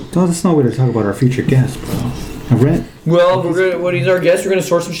their truth. No, that's no way to talk about our future guest, bro. I read. Well, when he's our guest, we're gonna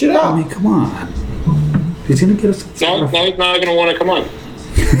sort some shit I out. mean, come on. He's gonna get us. Now he's not going to want to come on.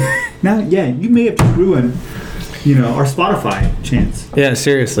 Now, yeah, you may have just ruined, our Spotify chance. Yeah,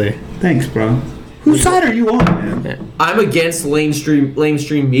 seriously. Thanks, bro. Whose side are you on, man? I'm against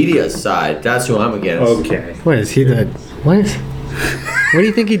lamestream media's side. That's who I'm against. Okay. What is he the what? What do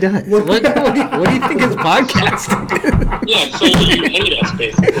you think he does? What do you think his podcast? Yeah, so you hate us,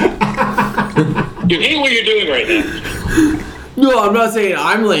 basically. You hate what you're doing right now. No, I'm not saying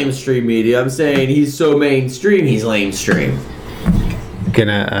I'm lamestream media. I'm saying he's so mainstream, he's lamestream.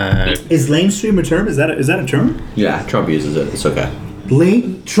 Is lamestream a term? Is that a term? Yeah, Trump uses it. It's okay.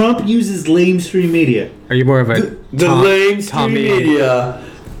 Trump uses lamestream media. Are you more of a The lamestream media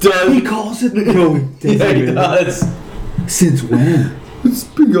does. He calls it. No, Yeah, he does. Since when? It's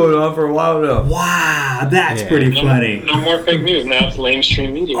been going on for a while now. Wow, that's pretty funny. No more fake news. Now it's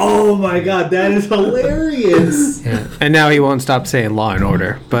lamestream media. Oh my god, that is hilarious. Yeah. And now he won't stop saying Law and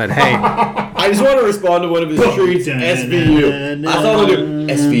Order. But hey, I just want to respond to one of his tweets. SVU. I thought we'd do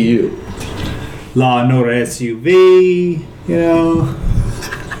SVU. Law and Order SUV.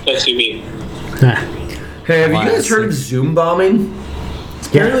 SUV. Hey, have you guys heard of Zoom bombing? It's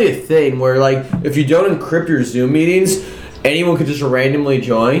apparently a thing where, like, if you don't encrypt your Zoom meetings, anyone could just randomly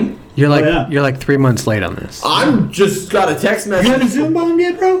join. you're like 3 months late on this. I'm just got a text message. You haven't Zoom bombed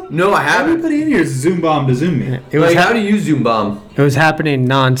yet, bro? No, I haven't. Everybody in here is Zoom bombed to Zoom meeting. It was How do you Zoom bomb? it was happening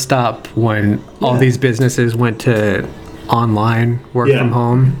nonstop when all these businesses went to online work Yeah. from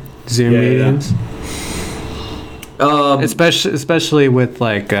home Zoom Yeah. meetings. Especially with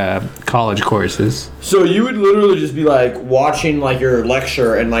like college courses. So you would literally just be like watching like your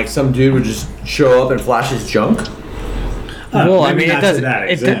lecture, and like some dude would just show up and flash his junk. Well, I maybe mean, not to that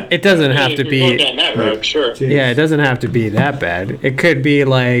extent. it doesn't have If to you're going be. down that road, sure. Yeah, it doesn't have to be that bad. It could be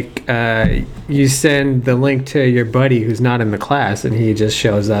like you send the link to your buddy who's not in the class, and he just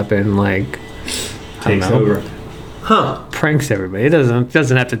shows up and like Takes over. Huh. pranks everybody. It doesn't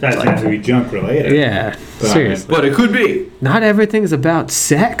have to. That like, has to be junk related. yeah, seriously. But it could be. Not everything's about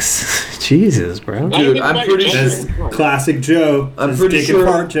sex. Jesus, bro. Dude, I'm pretty sure. That's classic Joe. I'm Just pretty dick sure. and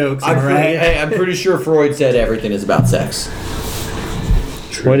fart jokes. I'm right? I'm pretty sure Freud said everything is about sex.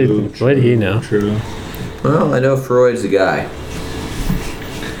 What did he know? True. Well, I know Freud's the guy.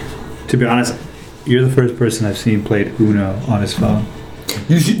 To be honest, you're the first person I've seen played Uno on his phone.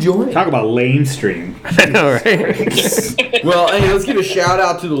 You should join. Talk about lamestream. I know, right? Well, hey, let's give a shout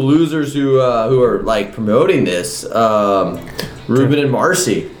out to the losers who are like promoting this. Ruben and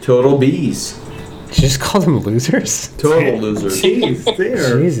Marcy, total bees, Did you just call them losers? total losers. Jeez,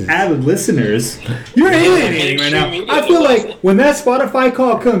 they're Jesus. avid listeners. You're alienating right now. I feel like when that Spotify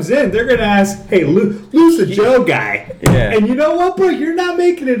call comes in, they're gonna ask, "Hey, lose the Joe guy." Yeah. And you know what, bro? You're not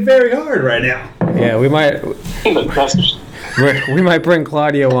making it very hard right now. Yeah, we might bring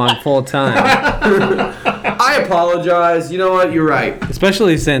Claudio on full time, I apologize. You know what? You're right.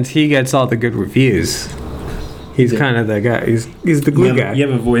 especially since he gets all the good reviews. He's kind of the guy. He's the glue guy. You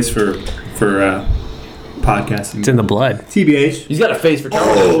have a voice for podcasting. It's in the blood. TBH. He's got a face for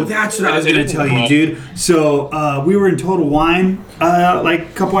Oh, television. that's what I was gonna tell you, dude. So we were in Total Wine like a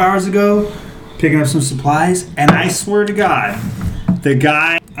couple hours ago, picking up some supplies, and I swear to God, the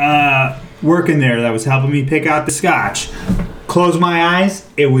guy working there that was helping me pick out the scotch, closed my eyes,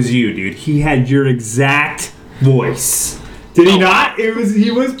 it was you, dude. He had your exact voice. Did he not? It was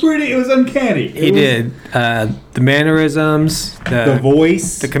uncanny. He did. The mannerisms, The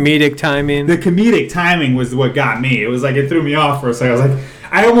voice. the comedic timing. The comedic timing was what got me. It was like it threw me off for a second. I was like,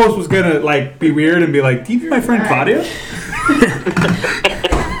 I almost was gonna like be weird and be like, "Do you mean my friend Claudio?"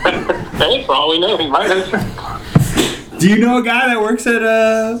 all we know. He might have. Do you know a guy that works at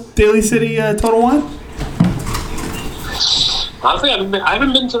Daly City Total Wine? Honestly, I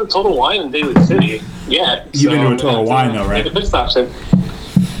haven't been to the Total Wine in Daly City yet. You've been to a Total Wine, though, right? Take a pit stop soon.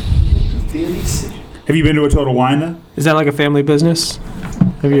 Have you been to a Total Wine, though? Is that like a family business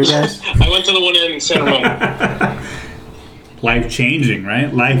of your guys? I went to the one in Santa Ramon. Life-changing,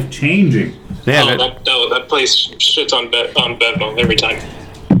 right? Life-changing. That place shits on Bevmo every time.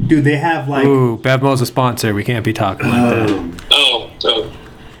 Dude, they have like... Ooh, Bevmo's a sponsor. We can't be talking like that. Oh.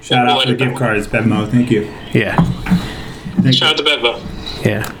 Shout out for the gift cards, Bevmo. Thank you. Yeah. Shout out to Bevmo.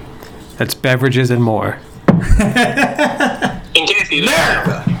 Yeah. That's beverages and more. In case you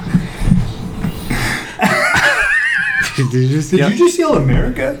didn't. Did you just Did you just yell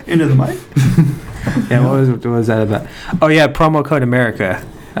America into the mic? Yeah, what was that about? Oh, yeah, promo code America.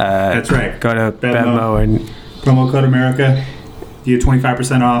 That's right. Go to Bevmo and... Promo code America. You get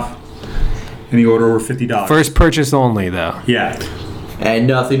 25% off. And you order over $50. First purchase only, though. Yeah. And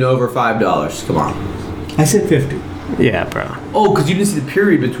nothing over $5. Come on. I said 50. Yeah, bro. Oh, because you didn't see the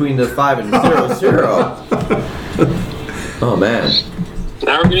period between the 5 and 0. Oh, man.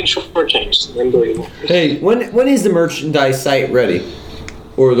 Now we're getting shortchanged. Unbelievable. Hey, when is the merchandise site ready?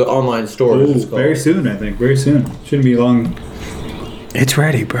 Or the online store? as it's called? Very soon, I think. Very soon. Shouldn't be long. It's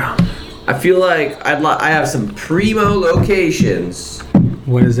ready, bro. I feel like I have some primo locations.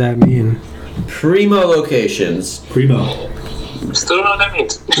 What does that mean? Primo locations. Primo. Still don't know what that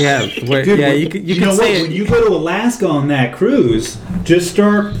means. Yeah, Dude, yeah. You can know say what? it. When you go to Alaska on that cruise, just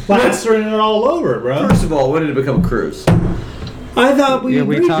start plastering it all over, bro. First of all, when did it become a cruise? I thought we Yeah,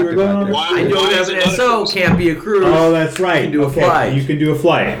 we agreed talked you were going about on a this. Why- I don't have is an it not a SO, cruise? can't be a cruise. Oh, that's right. You can do a Okay, flight. You can do a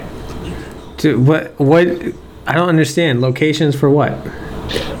flight. Dude, what? I don't understand. Locations for what?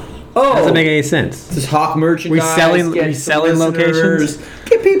 Oh, Doesn't make any sense. this hawk merchandise. We selling some listeners. locations?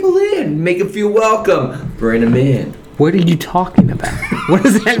 Get people in. Make them feel welcome. Bring them in. What are you talking about? What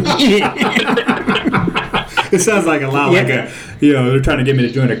does that mean? It sounds like a lot like a, they're trying to get me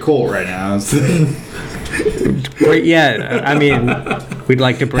to join a cult right now. Yeah, I mean, we'd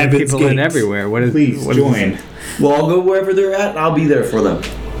like to bring Heaven's people in Gates. everywhere. Please what join. Well, I'll go wherever they're at, and I'll be there for them.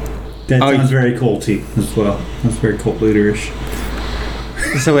 That Oh, sounds very culty as well. That's very cult leaderish.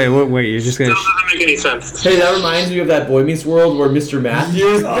 So wait, you're just gonna... Still doesn't make any sense. Hey, that reminds me of that Boy Meets World where Mr.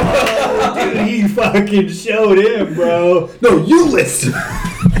 Matthews. Oh, dude, he fucking showed him, bro. No, you listen.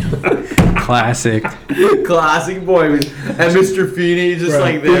 Classic. Classic Boy Meets. And Mr. Feeney just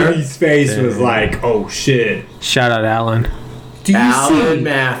like there. His face was like, oh shit. Shout out Alan. Do you Alan see?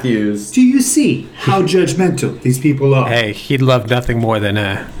 Matthews. Do you see how judgmental these people are? Hey, he'd love nothing more than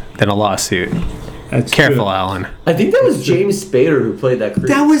a lawsuit. That's Careful, true. Alan. I think that was James Spader who played that creep.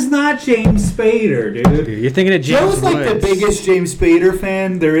 That was not James Spader, dude. Dude, you're thinking of James Joe's like the Woods. biggest James Spader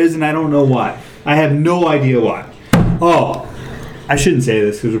fan there is, and I don't know why. I have no idea why. Oh, I shouldn't say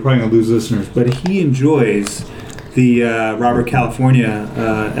this because we're probably gonna lose listeners, but he enjoys the Robert California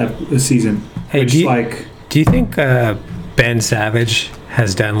season. Hey, which do is you- like Do you think Ben Savage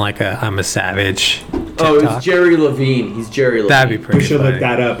has done like a I'm a Savage Oh, TikTok? it's Jerry Levine. He's Jerry Levine. That'd be pretty we should funny. look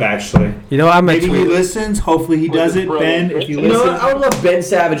that up actually. You know, I'm a Maybe he tweet. listens. Hopefully he does it. Ben, if you You know what? listen. I would love Ben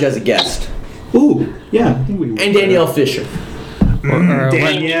Savage as a guest. Ooh, yeah. I think we would. And Danielle Fisher.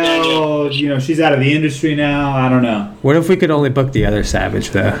 Danielle, she's out of the industry now. I don't know. What if we could only book the other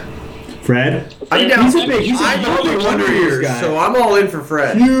Savage though? Fred? I'm down. He's a big I know the Wonder Years, guy. so I'm all in for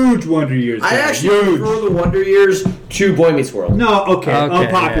Fred. Huge Wonder Years I guy. actually prefer the Wonder Years to Boy Meets World. No, okay.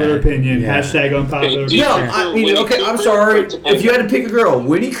 Unpopular yeah. opinion. Yeah. Hashtag unpopular Hey, opinion. No, Yeah. I mean, Winnie okay, I'm Cooper sorry. or Topanga? If you had to pick a girl,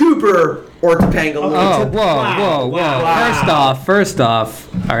 Winnie Cooper or Topanga Lily. Oh, whoa. Wow. First off,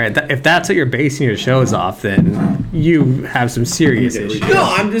 all right, if that's what you're basing your shows off, then you have some serious issues. No,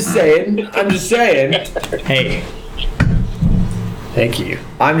 I'm just saying. Hey. Thank you.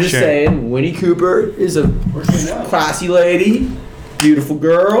 I'm just Sure. saying, Winnie Cooper is a classy lady, beautiful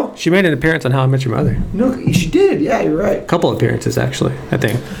girl. She made an appearance on How I Met Your Mother. No, she did. Yeah, you're right. A couple appearances, actually, I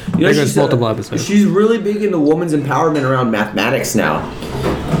think. I think it was she's, multiple episodes. She's really big into women's empowerment around mathematics now.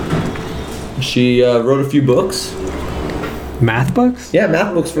 She wrote a few books. Math books? Yeah,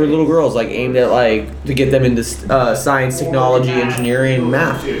 math books for little girls, like aimed at to get them into science, technology, engineering,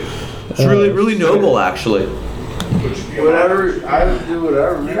 math. It's really noble, actually. Whatever, I would do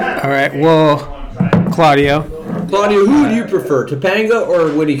whatever, man. All right, well, Claudio. Claudia, who would you prefer, Topanga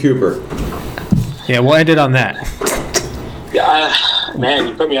or Winnie Cooper? Yeah, we'll end it on that. Man,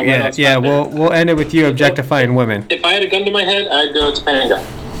 you put me on my own Yeah, spot. we'll end it with you objectifying women. If I had a gun to my head, I'd go to Topanga.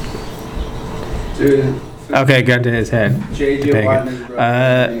 Dude, Okay, gun to his head. JJ Topanga. Watt and his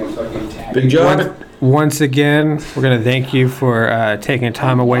brother being a fucking Big John? once again, we're going to thank you for taking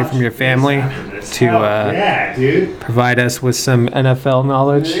time away from your family to yeah, dude. provide us with some NFL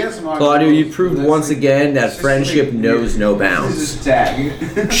knowledge. Claudio, you proved once again that friendship knows no bounds.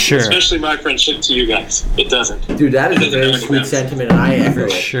 Sure. Especially my friendship to you guys. It doesn't. Dude, that is a very sweet sentiment, and I echo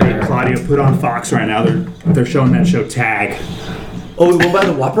it. Sure. Claudio, put on Fox right now. They're showing that show Tag. Oh, we won by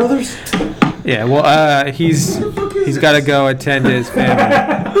the Watt Brothers? Yeah, well, he's got to go attend his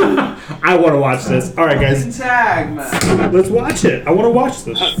family. I want to watch this. All right, guys. Tag, man. Let's watch it. I want to watch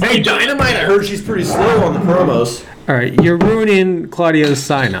this. Hey, Dynamite, I heard she's pretty slow on the promos. All right, you're ruining Claudio's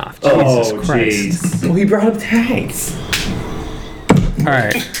sign-off. Jesus Christ. jeez. Well, he brought up tags. All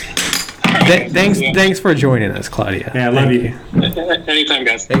right. Thanks for joining us, Claudia. Yeah, I love you. Anytime,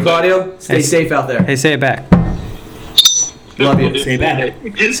 guys. Hey, Claudio, stay safe out there. Hey, say it back. Love you. Say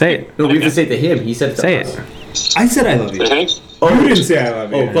that. Say it. No, we have to say it to him. He said it to Say us. it. I said I love you. Thanks. You didn't say I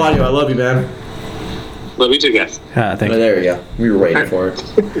love you. Oh, Claudio, I love you, man. Love you too, guys. Thank Oh, you. there we go. We were waiting for it.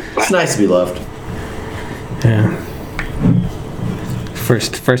 It's nice to be loved. Yeah.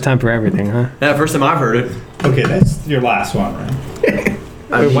 First time for everything, huh? Yeah, first time I've heard it. Okay, that's your last one, right?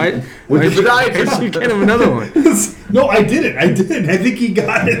 Wait, why? With the Why'd podiatrist. you get him another one? No, I didn't. I think he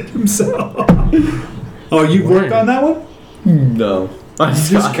got it himself. Oh, you worked on that one? No. I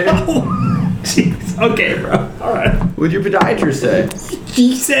just got it. Jeez. Okay, bro. All right. What'd your podiatrist say?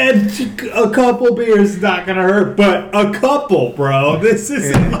 He said a couple beers is not gonna hurt, but a couple, bro. This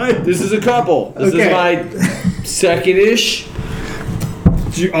isn't my. This is a couple. This Okay. is my second-ish.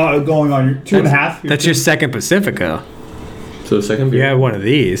 Going on your 2.5. That's your second Pacifico. So second You beer. have one of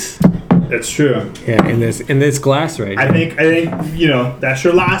these. That's true. Yeah, in this glass right I here. think that's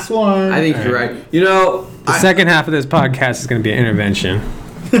your last one. I think you're right. You know, The second half of this podcast is going to be an intervention.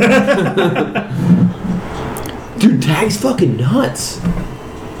 dude, tag's fucking nuts.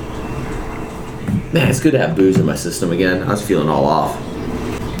 Man, it's good to have booze in my system again. I was feeling all off.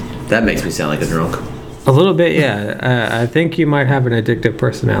 That makes me sound like a drunk. A little bit, yeah. I think you might have an addictive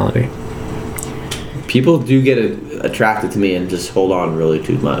personality. People do get attracted to me and just hold on really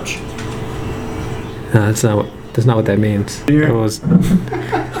too much. No, that's not what that means. It was.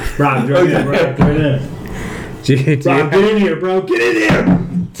 Rob, join in, bro. Join in. Do you- Rob, get in here, bro. Get in here.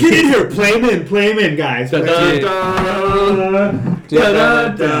 Get in here. Play him in, guys. Da da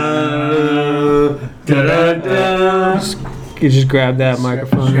da da. You just grab that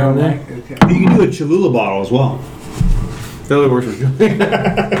microphone down there. You can do a Cholula bottle as well. That only works for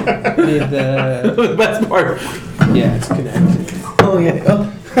the best part. Yeah, it's connected. Oh yeah. Oh.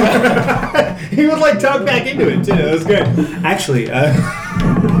 He would like tuck back into it too. That was good. Actually,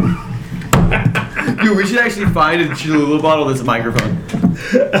 Dude, we should actually find a Cholula bottle that's a microphone.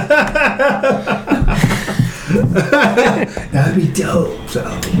 that'd be dope. So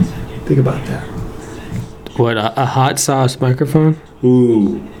think about that. What, a hot sauce microphone?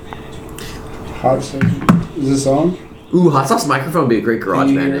 Ooh. Hot sauce. Is this on? Ooh, hot sauce microphone would be a great garage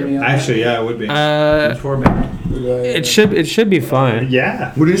Can you band hear me name. on Actually, yeah, it would be. It should be fine.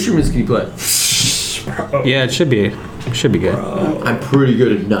 Yeah. What instruments can you play? Yeah, it should be good. I'm pretty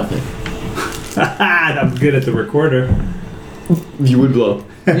good at nothing. I'm good at the recorder. You would blow.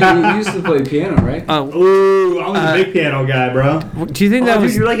 You used to play piano, right? Ooh, I was a big piano guy, bro. Do you think that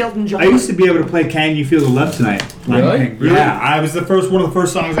was? You're like Elton John. I used to be able to play "Can You Feel the Love Tonight." Really? Yeah, I was one of the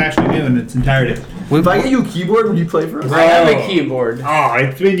first songs I actually knew in its entirety. If I get you a keyboard, would you play for us? I have a keyboard. Oh,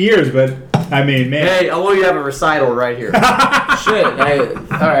 it's been years, but I mean, man. Hey, I want you to have a recital right here. Shit.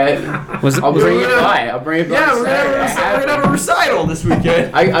 Alright. I'll bring it by. I'll bring it by. Yeah, we're gonna have a recital this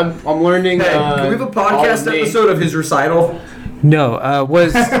weekend. I'm learning. Hey, can we have a podcast all of me. episode of his recital? No,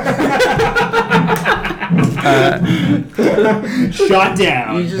 was Shot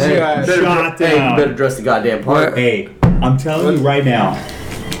down. You just Hey, got you better, shot hey, down. you better dress the goddamn part. Hey, I'm telling you right now.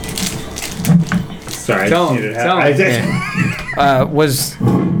 Sorry, Tell I him, just needed tell help. him. was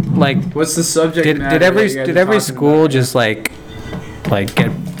like What's the subject did matter every that you guys did are every talking school about? just like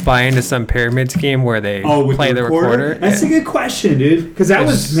get buy into some pyramid scheme where they With play the recorder? That's Yeah. a good question, dude. Because that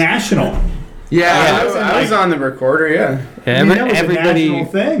was national. Yeah, I was on the recorder, yeah. Yeah, I mean, that was everybody. a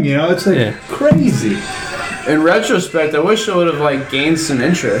national thing, you know? It's like Yeah. crazy. In retrospect, I wish I would have like gained some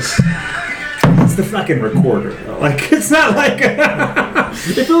interest. It's the fucking recorder. Like, it's not like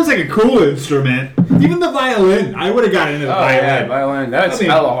it feels like a cool instrument. Even the violin, I would have gotten into the Oh violin. yeah, violin. That's I mean,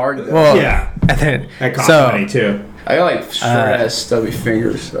 hella hard. Though. Well, Yeah, and then, that costs so money too. I got like short ass stubby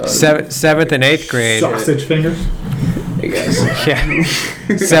fingers. So. seventh and eighth grade. Sausage fingers. I guess. Yeah.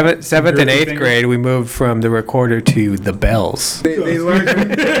 Seventh and eighth grade, we moved from the recorder to the bells. They learn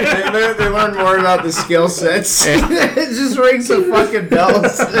more about the skill sets. It just rings the fucking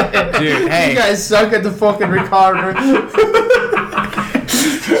bells. Dude, hey. You guys suck at the fucking recorder.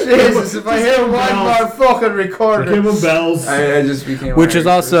 Jesus, if I hear one more fucking recorder. Give them bells. I just became Which is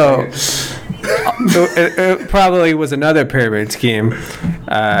Irish for a also, second. it probably was another pyramid scheme.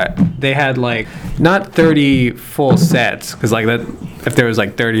 They had like not 30 full sets because like that, if there was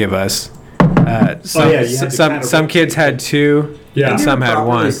like 30 of us, some kids had 2, Yeah. and some had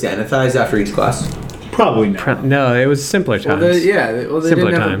Properly 1. sanitized after each class. Probably not. No, it was simpler times. They Simpler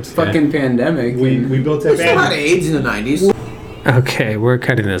didn't have times, a fucking pandemic. We built that They still had band. AIDS in the 90s. Okay, we're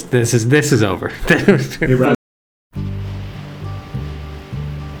cutting this. This is over. Hey, Rob.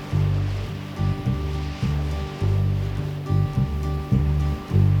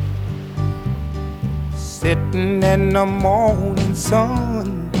 Sitting in the morning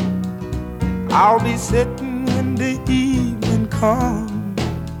sun, I'll be sitting when the evening comes,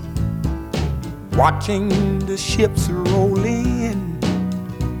 watching the ships roll in,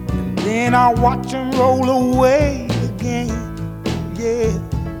 and then I'll watch them roll away again. Yeah,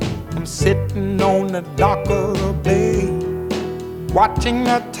 I'm sitting on the dock of the bay, watching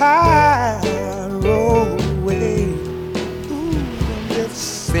the tide roll away.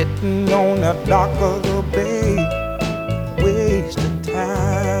 Sitting on the dock of the bay, wasting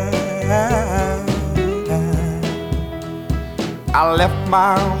time. I left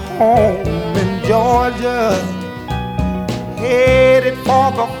my home in Georgia, headed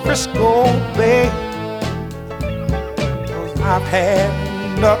for the Frisco Bay, 'cause I've had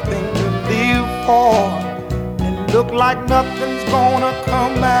nothing to live for, and look like nothing's gonna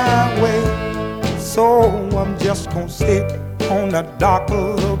come my way. So I'm just gonna sit on the dock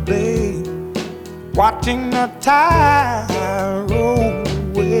of the bay, watching the tide roll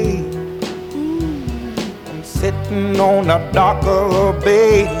away. I'm sitting on the dock of the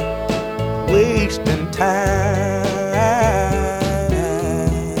bay, wasting time.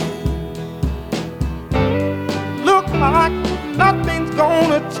 Look like nothing's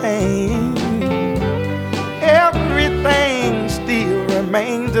gonna change. Everything still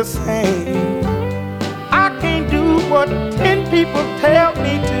remains the same. I can't do what 10 people tell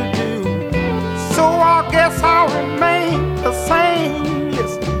me to do, so I guess I'll remain the same.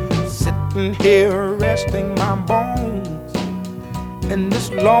 Listen, sitting here resting my bones, and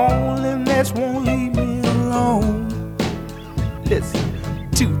this loneliness won't leave me alone. Listen,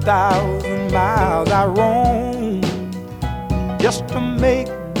 2,000 miles I roam just to make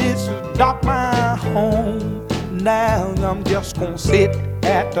this dock my home. Now I'm just gonna sit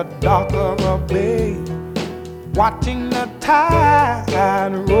at the dock of a bay, watching the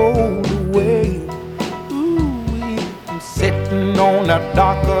tide roll away. Ooh, I'm sitting on the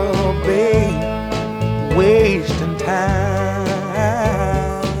dock of a bay, wasting time.